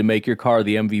easy to make your car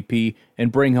the MVP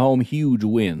and bring home huge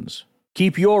wins.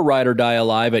 Keep your ride or die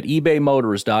alive at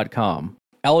ebaymotors.com.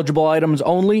 Eligible items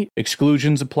only,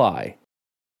 exclusions apply.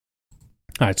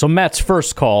 All right, so Matt's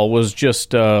first call was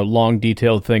just a long,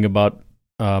 detailed thing about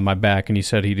my back, and he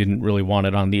said he didn't really want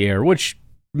it on the air, which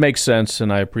makes sense,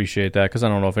 and I appreciate that, because I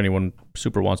don't know if anyone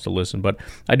super wants to listen, but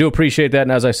I do appreciate that,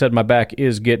 and as I said, my back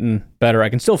is getting better. I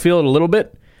can still feel it a little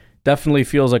bit. Definitely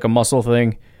feels like a muscle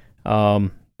thing,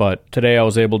 but today I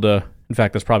was able to, in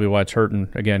fact, that's probably why it's hurting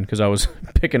again, because I was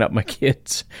picking up my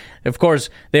kids. Of course,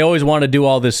 they always want to do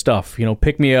all this stuff,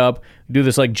 pick me up, do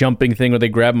this like jumping thing where they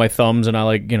grab my thumbs and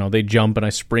I they jump and I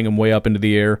spring them way up into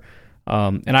the air.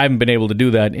 And I haven't been able to do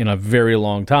that in a very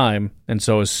long time. And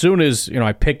so as soon as,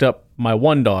 I picked up my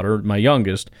one daughter, my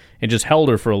youngest, and just held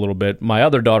her for a little bit, my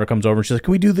other daughter comes over and she's like,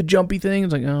 "Can we do the jumpy thing?"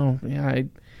 It's like, "Oh, yeah,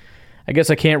 I guess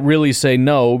I can't really say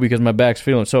no because my back's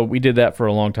feeling." So we did that for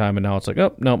a long time, and now it's like,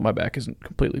 oh, no, my back isn't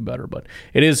completely better, but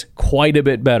it is quite a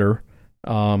bit better.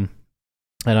 And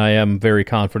I am very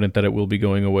confident that it will be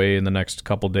going away in the next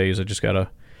couple days. I just got to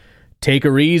take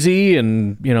her easy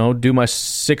and, do my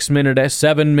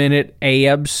 7-minute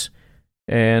abs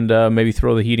and maybe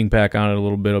throw the heating pack on it a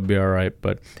little bit. It'll be all right.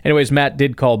 But anyways, Matt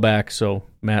did call back. So,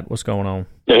 Matt, what's going on?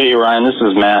 Hey, Ryan, this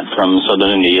is Matt from Southern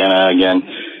Indiana again.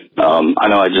 I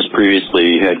know I just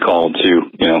previously had called to,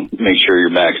 make sure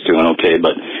your back's doing okay,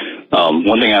 but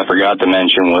one thing I forgot to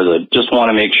mention was I just want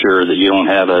to make sure that you don't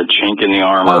have a chink in the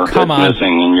armor that's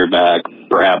missing in your back,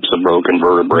 perhaps a broken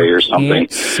vertebrae or something.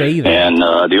 Can't say that. And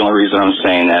the only reason I'm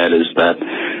saying that is that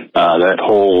that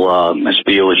whole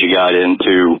spiel that you got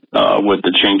into with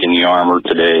the chink in the armor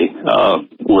today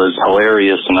was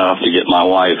hilarious enough to get my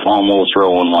wife almost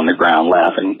rolling on the ground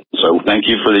laughing. So thank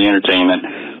you for the entertainment.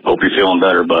 Hope you're feeling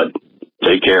better, bud.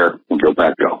 Take care and go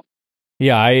back, go.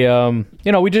 Yeah,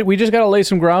 we just got to lay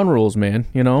some ground rules, man.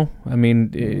 I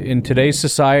mean, in today's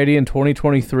society in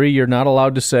 2023, you're not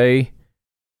allowed to say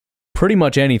pretty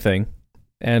much anything.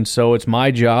 And so it's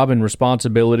my job and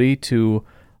responsibility to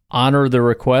honor the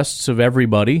requests of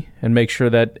everybody and make sure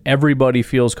that everybody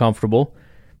feels comfortable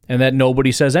and that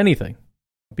nobody says anything.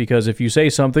 Because if you say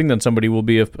something, then somebody will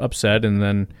be upset, and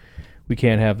then we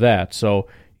can't have that. So,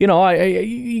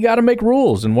 you got to make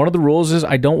rules. And one of the rules is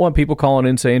I don't want people calling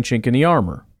in saying chink in the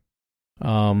armor.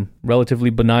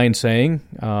 Relatively benign saying.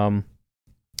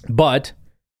 But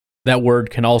that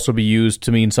word can also be used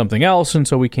to mean something else, and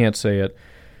so we can't say it.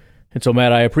 And so,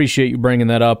 Matt, I appreciate you bringing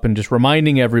that up and just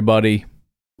reminding everybody,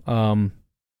 that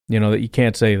you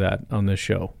can't say that on this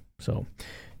show. So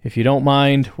if you don't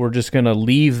mind, we're just going to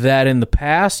leave that in the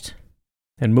past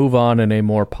and move on in a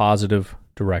more positive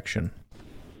direction.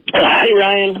 Hey,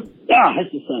 Ryan.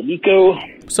 This is Nico.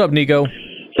 What's up, Nico?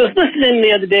 So I was listening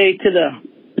the other day to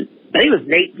I think it was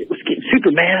Nate that was getting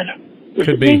super mad.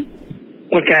 Could be.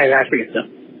 What guy? I forget stuff.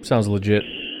 Sounds legit.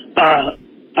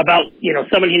 About,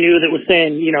 someone he knew that was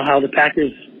saying, how the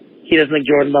Packers, he doesn't think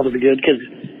Jordan Love would be good because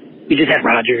we just had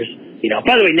Rodgers.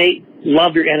 By the way, Nate,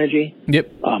 love your energy.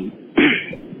 Yep.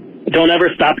 Don't ever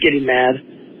stop getting mad.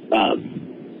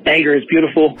 Anger is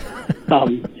beautiful.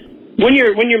 When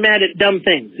you're mad at dumb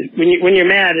things, when you're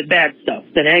mad at bad stuff,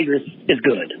 then anger is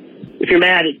good. If you're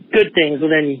mad at good things, well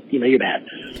then you're bad.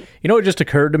 What just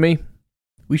occurred to me?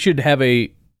 We should have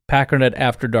a Packernet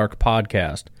After Dark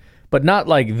podcast, but not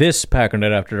like this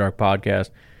Packernet After Dark podcast.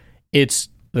 It's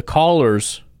the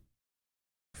callers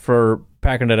for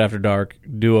Packernet After Dark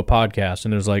do a podcast,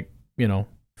 and there's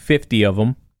 50 of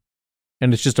them,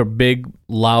 and it's just a big,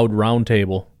 loud round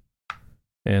table,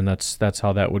 and that's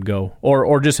how that would go.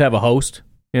 Or just have a host,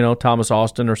 Thomas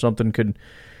Austin or something could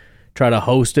try to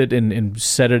host it and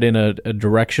set it in a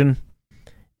direction,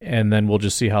 and then we'll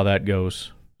just see how that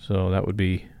goes. So I would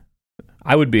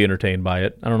be entertained by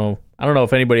it. I don't know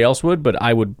if anybody else would, but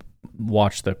I would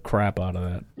watch the crap out of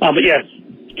that. But yes,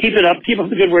 keep it up. Keep up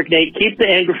the good work, Nate. Keep the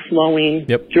anger flowing.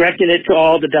 Yep. Directing it to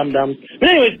all the dum-dums. But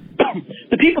anyways,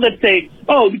 the people that say,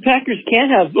 the Packers can't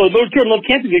have, Jordan Love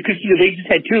can't be good because they just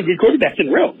had 2 good quarterbacks in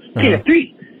a row. Can't have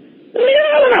 3.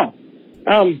 I don't know.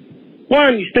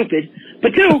 1, you're stupid.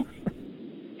 But 2,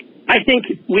 I think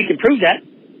we can prove that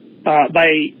by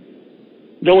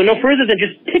going no further than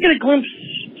just taking a glimpse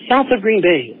south of Green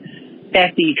Bay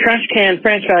at the trash can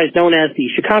franchise known as the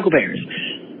Chicago Bears.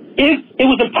 If it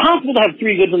was impossible to have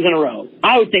 3 good ones in a row,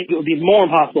 I would think it would be more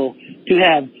impossible to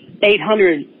have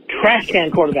 800 trash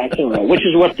can quarterbacks in a row, which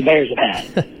is what the Bears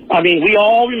have had. I mean, we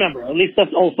all remember, at least us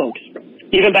old folks,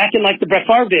 even back in the Brett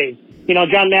Favre days,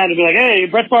 John Madden would be like, hey,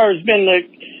 Brett Favre's been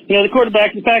the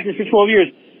quarterback of the Packers for 12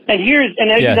 years. And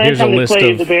every time they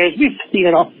play the Bears, we've seen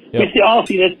it all. Yep. We've all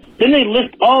seen it. Then they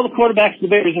list all the quarterbacks the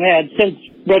Bears have had since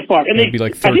Brett Favre. And it'd be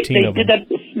like 13 I think they did that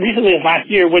recently last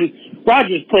year when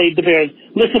Rodgers played the Bears.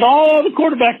 Listed all the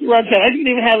quarterbacks that Rodgers had. I think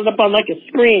they even had it up on a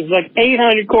screen,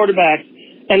 800 quarterbacks.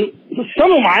 And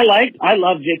some of them I liked. I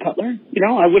love Jay Cutler.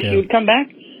 I wish he would come back.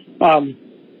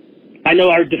 I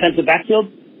know our defensive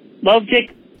backfield loved Jay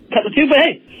Cutler too, but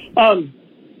hey,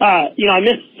 I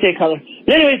miss Jay Cutler.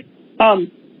 But anyways,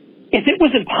 if it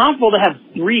was impossible to have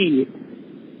 3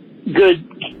 good,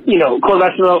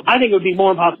 quarterbacks in a row, I think it would be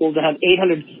more impossible to have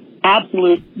 800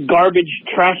 absolute garbage,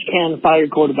 trash can fired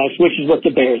quarterbacks, which is what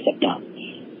the Bears have done.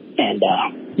 And,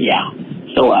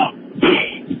 so,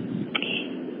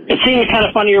 it seemed kind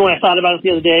of funnier when I thought about it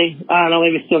the other day. I don't know,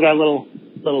 maybe it's still got a little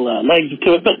legs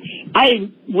to it, but I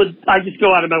just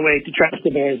go out of my way to trash the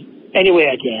Bears any way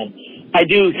I can. I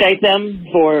do thank them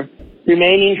for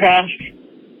remaining trash,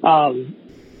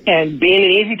 and being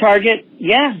an easy target.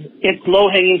 Yeah, it's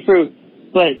low-hanging fruit,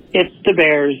 but it's the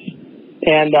Bears,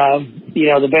 and,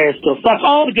 the Bears still suck.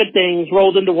 All the good things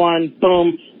rolled into one,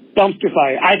 boom, dumpster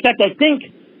fire. In fact, I think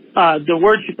the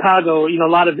word Chicago, a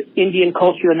lot of Indian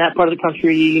culture in that part of the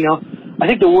country, I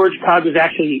think the word Chicago is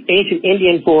actually ancient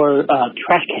Indian for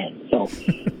trash can. So,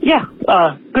 yeah,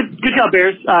 good job,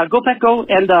 Bears. Go Pack, go,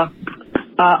 and I'll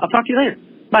talk to you later.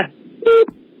 Bye.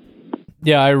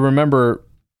 Yeah, I remember.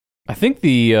 I think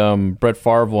the Brett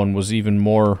Favre one was even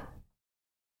more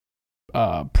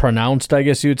pronounced, I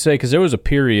guess you would say, because there was a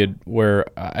period where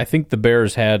I think the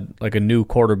Bears had a new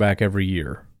quarterback every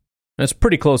year. That's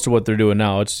pretty close to what they're doing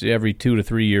now. It's every 2 to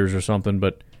 3 years or something,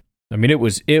 but I mean, it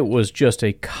was just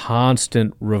a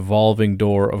constant revolving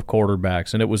door of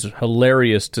quarterbacks, and it was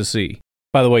hilarious to see.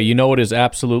 By the way, you know what is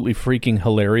absolutely freaking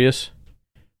hilarious?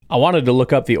 I wanted to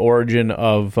look up the origin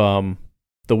of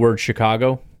the word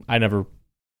Chicago. I never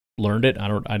learned it.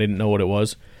 I didn't know what it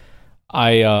was.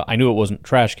 I knew it wasn't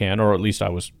trash can, or at least I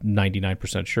was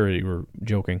 99% sure you were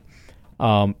joking.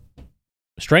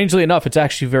 Strangely enough, it's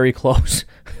actually very close.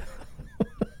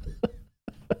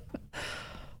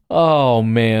 Oh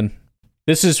man,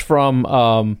 this is from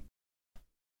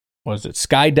what is it?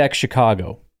 Skydeck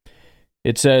Chicago.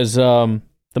 It says the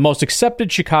most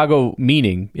accepted Chicago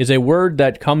meaning is a word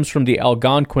that comes from the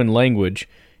Algonquin language,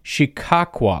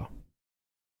 Chicaquwa,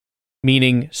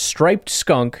 meaning striped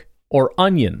skunk or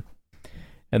onion.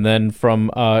 And then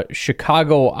from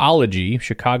Chicagology,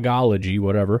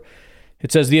 whatever,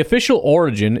 it says the official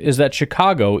origin is that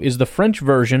Chicago is the French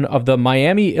version of the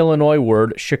Miami, Illinois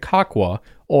word Chicaquwa,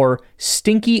 or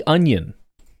stinky onion,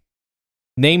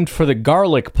 named for the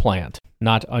garlic plant,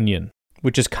 not onion,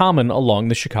 which is common along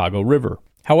the Chicago River.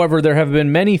 However, there have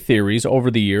been many theories over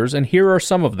the years, and here are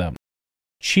some of them.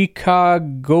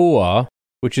 Chicagoa,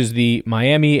 which is the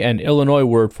Miami and Illinois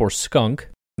word for skunk.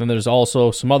 Then there's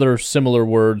also some other similar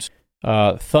words,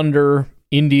 thunder,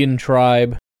 Indian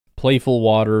tribe, Playful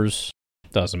Waters.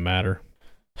 Doesn't matter.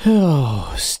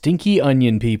 Oh, stinky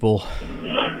onion people.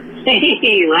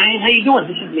 Hey, Ryan, how you doing?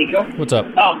 This is Nico. What's up?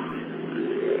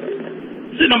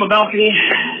 Sitting on my balcony,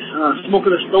 smoking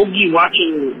a stogie,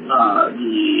 watching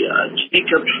the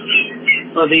Jacob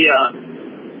of the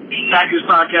Packers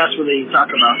podcast where they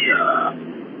talk about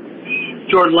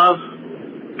Jordan Love.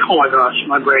 Oh my gosh,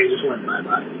 my brain just went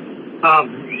bye-bye.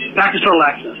 Packers Total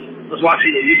Access. I was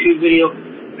watching the YouTube video.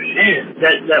 Man,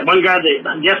 that one guy, the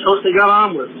guest host they got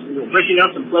on was breaking down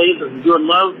some plays of Jordan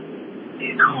Love.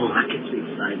 Man, oh, that gets me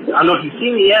excited. I don't know if you've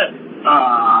seen it yet,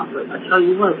 but I tell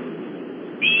you what,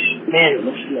 man, it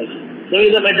looks like. Let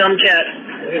me let my dumb cat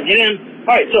get in.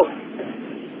 All right, so,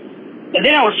 and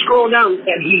then I was scrolling down,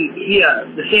 and he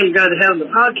the same guy that had on the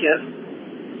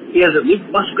podcast, he has a Luke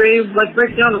Musgrave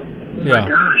breakdown. Oh my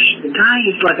gosh, the guy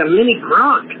is like a mini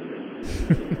Gronk.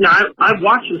 Now I've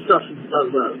watched some stuff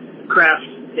of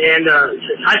Kraft and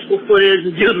high school footage.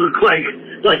 The dude looked like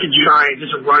a giant,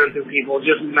 just running through people,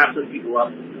 just messing people up.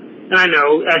 And I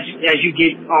know as you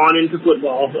get on into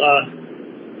football,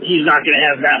 he's not going to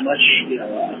have that much,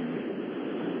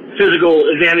 physical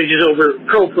advantages over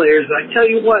pro players. But I tell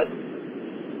you what,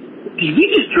 did we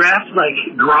just draft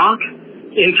Gronk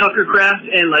in Tucker Kraft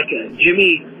and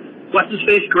Jimmy, what's his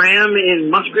face, Graham in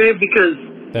Musgrave? Because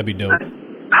that'd be dope.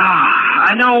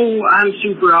 I know I'm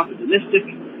super optimistic,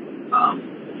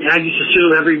 and I just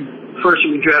assume every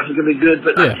person we draft is going to be good.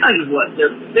 But I tell you what, their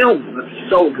film was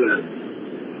so good,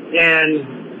 and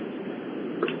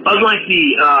unlike the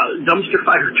dumpster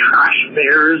fire trash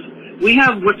Bears, we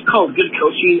have what's called good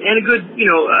coaching and a good,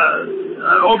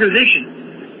 organization.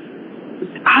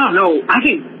 I don't know. I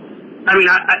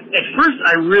at first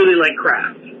I really liked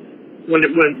Kraft when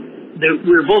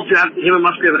we were both drafted, him and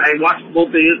Musgrave. I watched both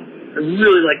videos. I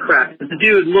really like Kraft. The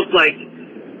dude looked like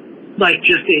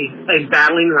just a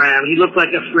battling ram. He looked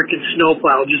like a freaking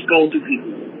snowplow just going through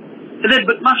people. And then,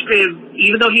 but Musgrave,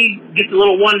 even though he gets a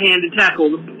little one-handed tackle,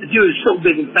 the dude is so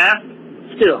big and fast.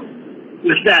 Still,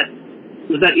 with that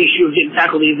issue of getting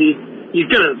tackled easy, he's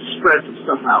gonna spread some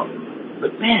stuff out.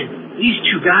 But man, these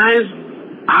two guys,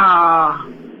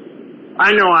 I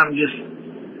know I'm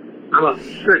a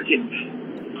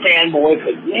freaking fanboy,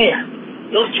 but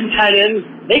man, those two tight ends,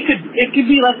 it could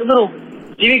be like a little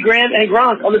Jimmy Graham and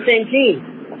Gronk on the same team.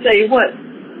 I'll tell you what,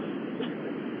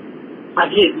 I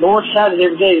get more excited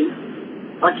every day.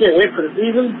 I can't wait for the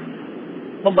season.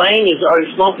 My brain is already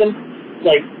smoking,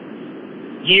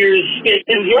 years.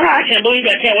 I can't believe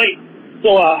it. I can't wait.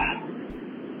 So,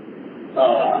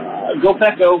 go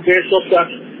Pack, go. Bears still suck.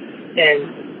 And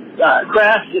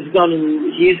Kraft he's gonna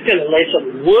lay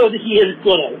some wood. He is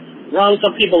gonna run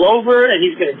some people over, and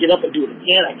he's going to get up and do it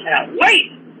again. I can't wait.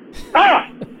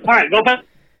 All right, go back.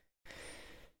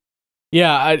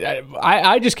 Yeah,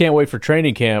 I just can't wait for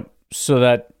training camp so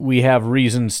that we have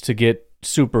reasons to get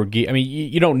super geek. I mean,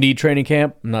 you don't need training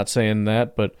camp. I'm not saying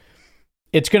that, but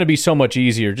it's going to be so much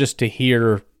easier just to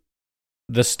hear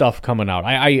the stuff coming out.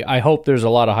 I hope there's a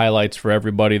lot of highlights for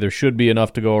everybody. There should be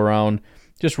enough to go around.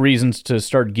 Just reasons to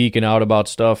start geeking out about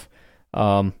stuff.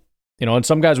 And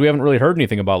some guys we haven't really heard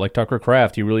anything about, like Tucker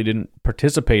Kraft. He really didn't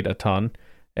participate a ton.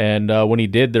 And when he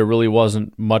did, there really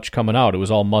wasn't much coming out. It was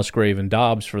all Musgrave and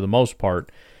Dobbs for the most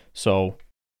part. So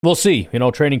we'll see.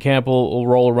 Training camp will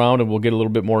roll around and we'll get a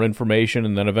little bit more information.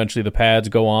 And then eventually the pads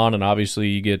go on. And obviously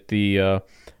you get the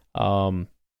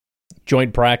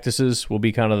joint practices will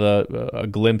be kind of a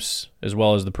glimpse, as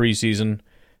well as the preseason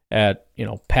at,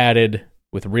 padded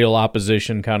with real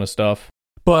opposition kind of stuff.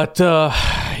 But,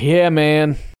 yeah,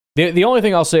 man. The only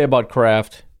thing I'll say about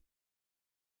Kraft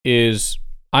is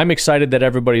I'm excited that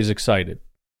everybody's excited.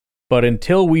 But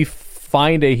until we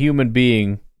find a human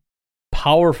being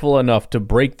powerful enough to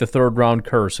break the third-round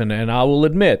curse, and I will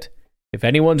admit, if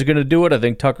anyone's going to do it, I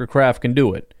think Tucker Kraft can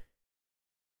do it.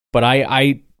 But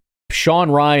Sean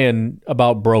Ryan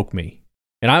about broke me.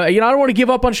 And I don't want to give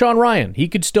up on Sean Ryan. He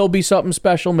could still be something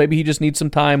special. Maybe he just needs some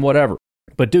time, whatever.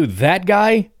 But dude, that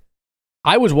guy,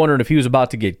 I was wondering if he was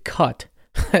about to get cut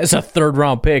as a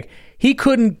third-round pick. He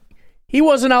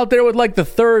wasn't out there with the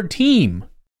third team.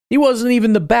 He wasn't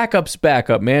even the backup's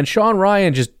backup, man. Sean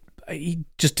Ryan just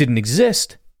didn't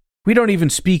exist. We don't even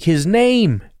speak his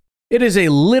name. It is a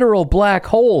literal black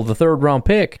hole, the third-round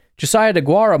pick. Josiah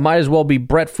DeGuara might as well be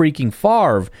Brett freaking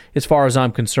Favre, as far as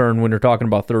I'm concerned, when you're talking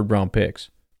about third-round picks.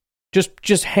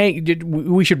 Just hang.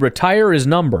 We should retire his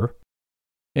number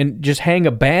and just hang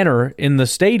a banner in the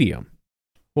stadium.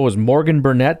 What was Morgan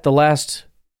Burnett the last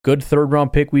good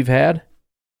third-round pick we've had?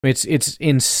 It's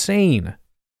insane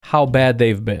how bad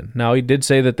they've been. Now, he did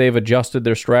say that they've adjusted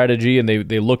their strategy and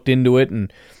they looked into it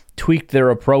and tweaked their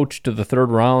approach to the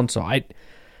third round. So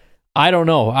I don't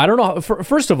know.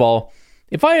 First of all,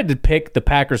 if I had to pick the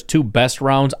Packers' 2 best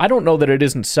rounds, I don't know that it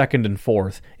isn't second and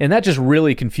fourth. And that just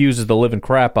really confuses the living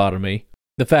crap out of me.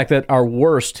 The fact that our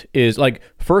worst is, like,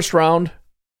 first round,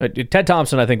 Ted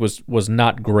Thompson, I think, was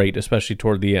not great, especially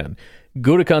toward the end.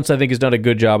 Gutekunst, I think, has done a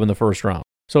good job in the first round.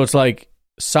 So it's like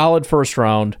solid first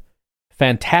round,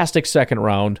 fantastic second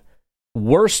round,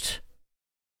 worst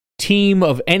team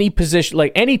of any position,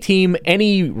 like any team,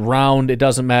 any round, it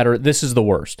doesn't matter. This is the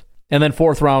worst. And then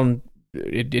fourth round,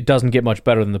 it doesn't get much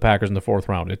better than the Packers in the fourth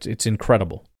round. It's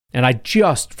incredible. And I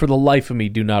just, for the life of me,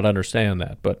 do not understand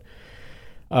that. But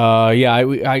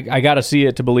I got to see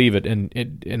it to believe it.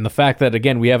 And the fact that,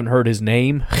 again, we haven't heard his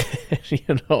name,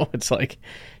 it's like,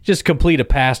 just complete a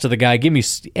pass to the guy. Give me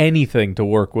anything to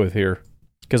work with here,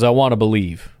 because I want to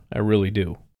believe. I really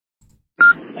do.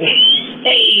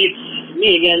 Hey, it's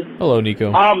me again. Hello,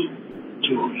 Nico. I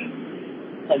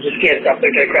just can't stop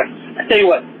thinking crap. I tell you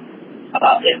what,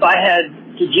 if I had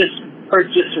to just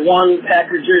purchase one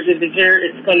Packer jersey this year,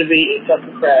 it's going to be a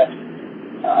Tucker Craft.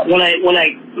 When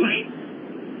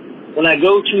I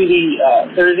go to the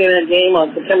Thursday night game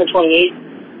on September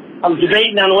 28th, I'm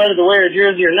debating on whether to wear a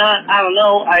jersey or not. I don't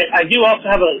know. I do also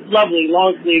have a lovely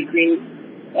long sleeve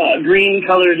green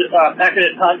colored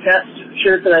Packernet podcast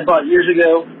shirt that I bought years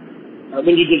ago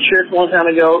when you did shirts a long time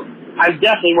ago. I'm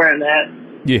definitely wearing that.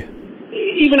 Yeah.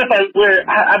 Even if I'd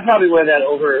probably wear that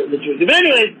over the jersey. But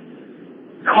anyways,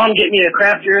 come get me a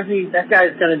Kraft jersey. That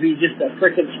guy's going to be just a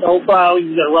freaking snowplow.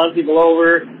 He's going to run people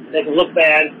over. They can look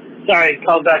bad. Sorry, I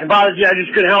called back and bothered you. I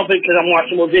just couldn't help it because I'm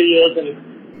watching more videos,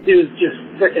 and dude's just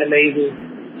freaking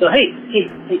amazing. So, hey,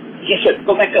 guess what?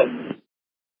 Go back up.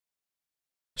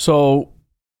 So,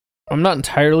 I'm not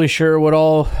entirely sure what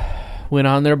all went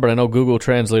on there, but I know Google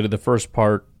translated the first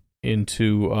part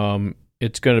into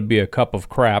it's going to be a cup of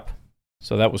crap.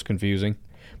 So that was confusing.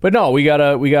 But no, we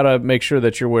gotta make sure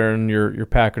that you're wearing your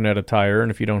Packernet attire,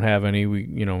 and if you don't have any, we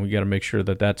gotta make sure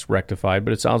that that's rectified.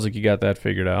 But it sounds like you got that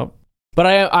figured out. But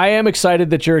I am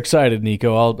excited that you're excited,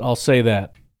 Nico. I'll say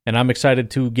that, and I'm excited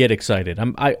to get excited.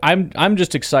 I'm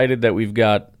just excited that we've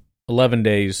got 11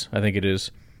 days, I think it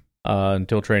is,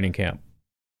 until training camp.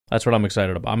 That's what I'm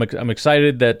excited about. I'm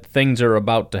excited that things are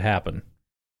about to happen,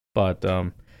 but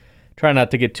try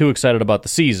not to get too excited about the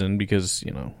season, because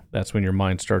that's when your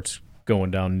mind starts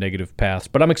going down negative paths.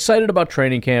 But I'm excited about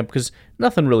training camp because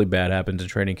nothing really bad happens in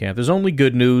training camp. There's only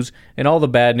good news, and all the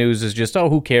bad news is just,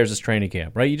 who cares, it's training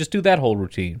camp, right? You just do that whole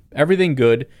routine. Everything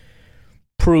good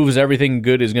proves everything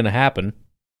good is going to happen,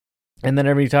 and then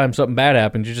every time something bad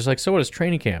happens, you're just like, so what is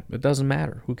training camp? It doesn't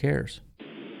matter. Who cares?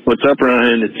 What's up,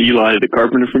 Ryan? It's Eli, the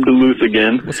carpenter from Duluth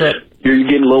again. What's up? You're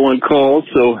getting low on calls,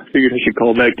 so I figured I should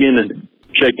call back in and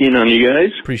check in on you guys.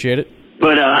 Appreciate it.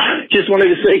 But just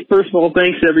wanted to say, first of all,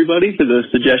 thanks to everybody for the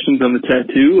suggestions on the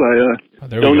tattoo. I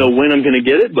don't know when I'm going to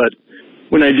get it, but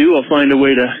when I do, I'll find a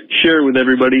way to share it with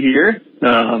everybody here.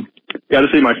 Got to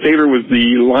say my favorite was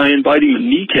the lion biting the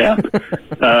kneecap.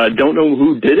 Don't know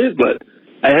who did it, but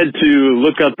I had to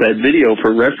look up that video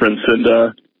for reference,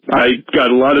 and I got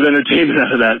a lot of entertainment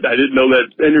out of that. I didn't know that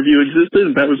interview existed,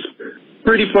 and that was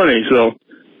pretty funny. So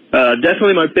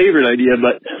definitely my favorite idea,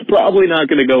 but probably not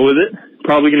going to go with it.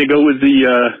 Probably going to go with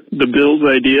the Bills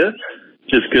idea,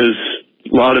 just because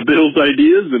a lot of Bills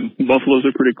ideas, and Buffalo's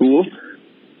are pretty cool.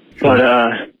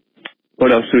 But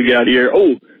what else we got here?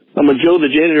 Oh, I'm a Joe the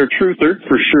Janitor truther,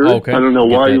 for sure. Okay. I don't know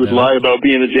why you would lie about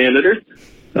being a janitor.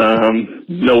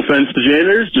 No offense to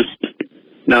janitors, just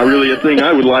not really a thing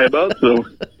I would lie about, so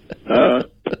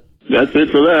that's it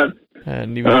for that.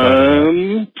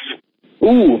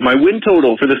 My win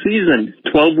total for the season,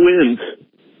 12 wins.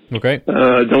 Okay.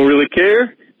 Don't really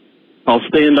care. I'll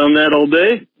stand on that all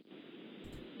day.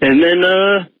 And then,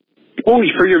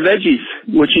 for your veggies,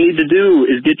 what you need to do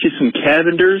is get you some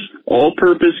Cavender's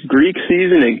all-purpose Greek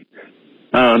seasoning.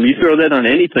 You throw that on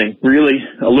anything, really.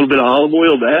 A little bit of olive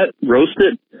oil, roast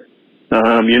it.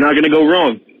 You're not going to go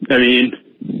wrong. I mean,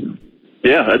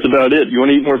 yeah, that's about it. You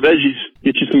want to eat more veggies,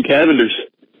 get you some Cavender's.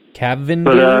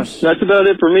 Cavender's? But that's about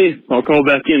it for me. I'll call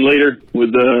back in later with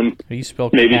maybe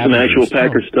some actual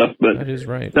Packer stuff. But that is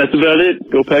right. That's about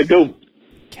it. Go Pack, go.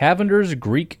 Cavender's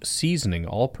Greek seasoning,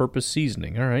 all-purpose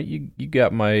seasoning. All right, you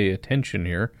got my attention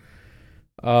here.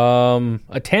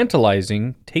 A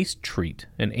tantalizing taste treat,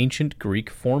 an ancient Greek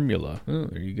formula. Oh,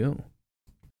 there you go. I'm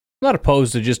not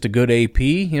opposed to just a good AP,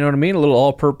 you know what I mean? A little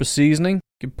all-purpose seasoning.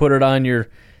 You can put it on your...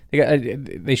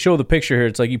 They show the picture here.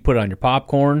 It's like you put it on your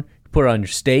popcorn, put it on your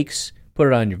steaks, put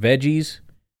it on your veggies.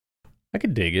 I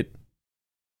could dig it.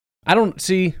 I don't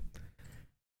see...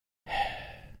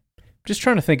 Just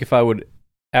trying to think if I would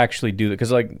actually do that,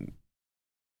 because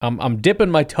I'm dipping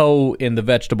my toe in the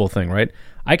vegetable thing, right?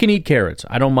 I can eat carrots.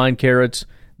 I don't mind carrots.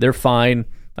 They're fine.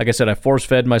 Like I said, I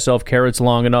force-fed myself carrots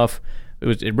long enough.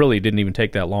 It really didn't even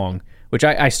take that long, which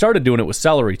I started doing it with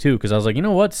celery, too, because I was like, you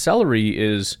know what? Celery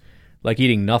is like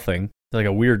eating nothing. Like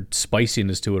a weird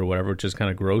spiciness to it or whatever, which is kind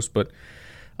of gross. But,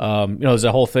 there's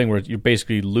a whole thing where you're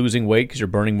basically losing weight because you're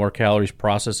burning more calories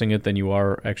processing it than you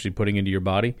are actually putting into your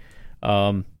body.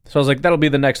 So I was like, that'll be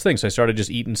the next thing. So I started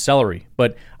just eating celery.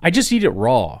 But I just eat it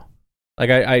raw. Like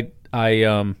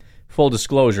I full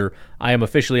disclosure, I am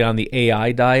officially on the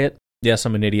AI diet. Yes,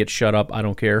 I'm an idiot. Shut up. I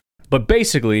don't care. But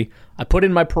basically, I put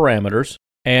in my parameters,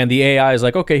 and the AI is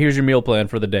like, okay, here's your meal plan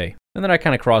for the day. And then I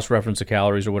kind of cross-reference the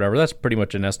calories or whatever. That's pretty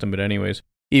much an estimate anyways.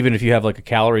 Even if you have like a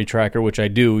calorie tracker, which I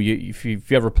do, if you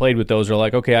ever played with those, they're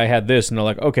like, okay, I had this. And they're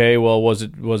like, okay, well, was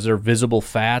there visible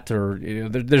fat? Or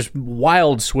there's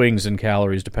wild swings in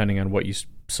calories depending on what you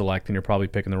select, and you're probably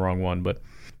picking the wrong one. But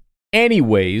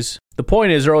anyways, the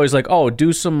point is they're always like, oh,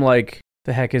 do some like,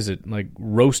 the heck is it? Like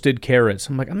roasted carrots.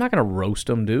 I'm like, I'm not going to roast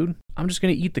them, dude. I'm just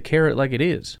going to eat the carrot like it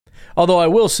is. Although I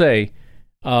will say,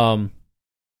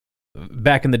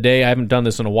 back in the day, I haven't done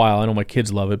this in a while. I know my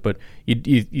kids love it, but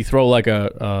you throw like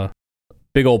a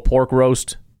big old pork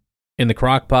roast in the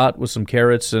crock pot with some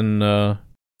carrots and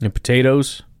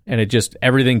potatoes, and it just,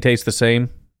 everything tastes the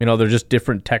same. They're just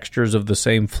different textures of the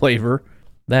same flavor.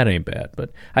 That ain't bad.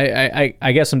 But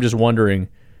I guess I'm just wondering,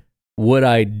 would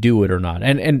I do it or not?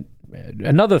 And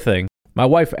another thing, my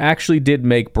wife actually did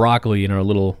make broccoli in her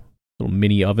little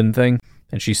mini oven thing,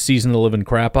 and she seasoned the living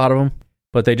crap out of them,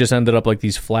 but they just ended up like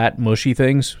these flat, mushy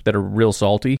things that are real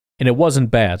salty, and it wasn't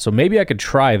bad. So maybe I could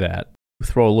try that,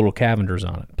 throw a little Cavender's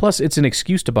on it. Plus, it's an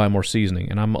excuse to buy more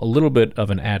seasoning, and I'm a little bit of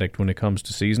an addict when it comes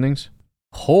to seasonings.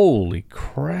 Holy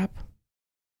crap.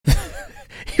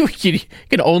 You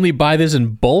can only buy this in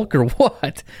bulk or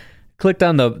what? Clicked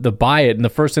on the buy it, and the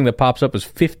first thing that pops up is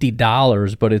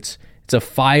 $50, but it's a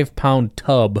 5-pound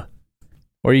tub.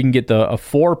 Or you can get a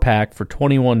 4-pack for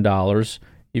 $21.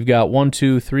 You've got 1,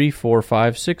 2, 3, 4,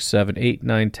 5, 6, 7, 8,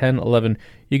 9, 10, 11.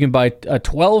 You can buy a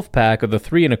 12-pack of the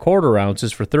 3 1/4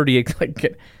 ounces for $38. Like,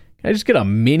 can I just get a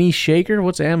mini shaker?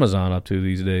 What's Amazon up to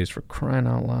these days, for crying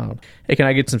out loud? Hey, can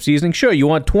I get some seasoning? Sure. You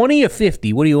want 20 or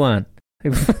 50? What do you want?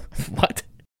 What?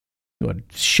 You want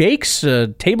shakes?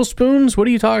 Tablespoons? What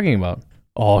are you talking about?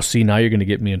 Oh, see, now you're going to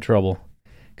get me in trouble.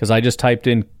 Because I just typed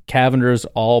in Cavender's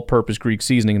all-purpose Greek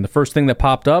seasoning, and the first thing that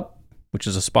popped up, which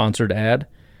is a sponsored ad,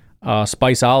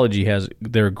 Spiceology has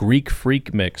their Greek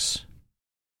Freak mix.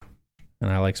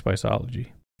 And I like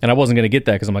Spiceology. And I wasn't going to get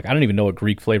that because I'm like, I don't even know what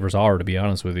Greek flavors are, to be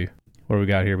honest with you. What do we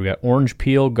got here? We got orange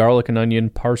peel, garlic and onion,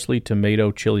 parsley,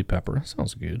 tomato, chili pepper. That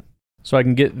sounds good. So I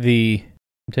can get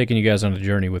I'm taking you guys on a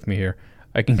journey with me here.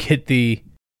 I can get the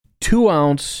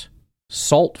 2-ounce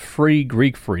salt-free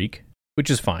Greek Freak, which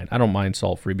is fine. I don't mind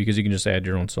salt-free because you can just add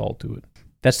your own salt to it.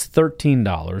 That's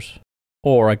 $13.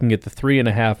 Or I can get the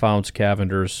 3.5-ounce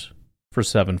Cavender's for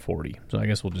 $7.40. So I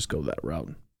guess we'll just go that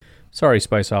route. Sorry,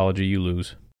 Spiceology, you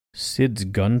lose. Sid's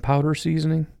gunpowder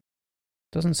seasoning?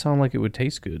 Doesn't sound like it would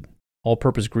taste good.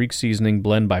 All-purpose Greek seasoning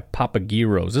blend by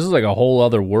Papagyros. This is like a whole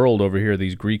other world over here,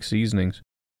 these Greek seasonings.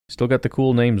 Still got the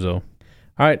cool names, though.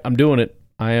 All right, I'm doing it.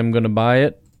 I am going to buy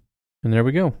it. And there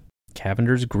we go.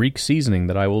 Cavender's Greek seasoning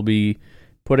that I will be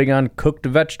putting on cooked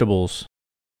vegetables.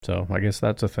 So I guess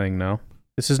that's a thing now.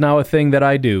 This is now a thing that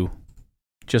I do.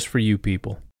 Just for you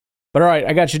people. But all right,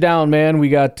 I got you down, man. We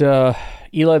got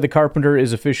Eli the Carpenter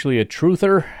is officially a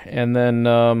truther. And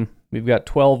then we've got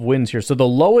 12 wins here. So the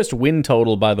lowest win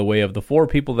total, by the way, of the 4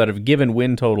 people that have given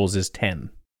win totals is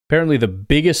 10. Apparently the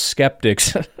biggest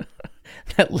skeptics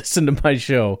that listen to my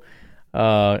show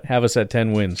have us at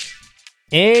 10 wins.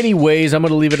 Anyways, I'm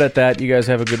going to leave it at that. You guys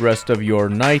have a good rest of your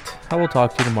night. I will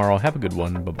talk to you tomorrow. Have a good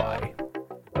one. Bye-bye.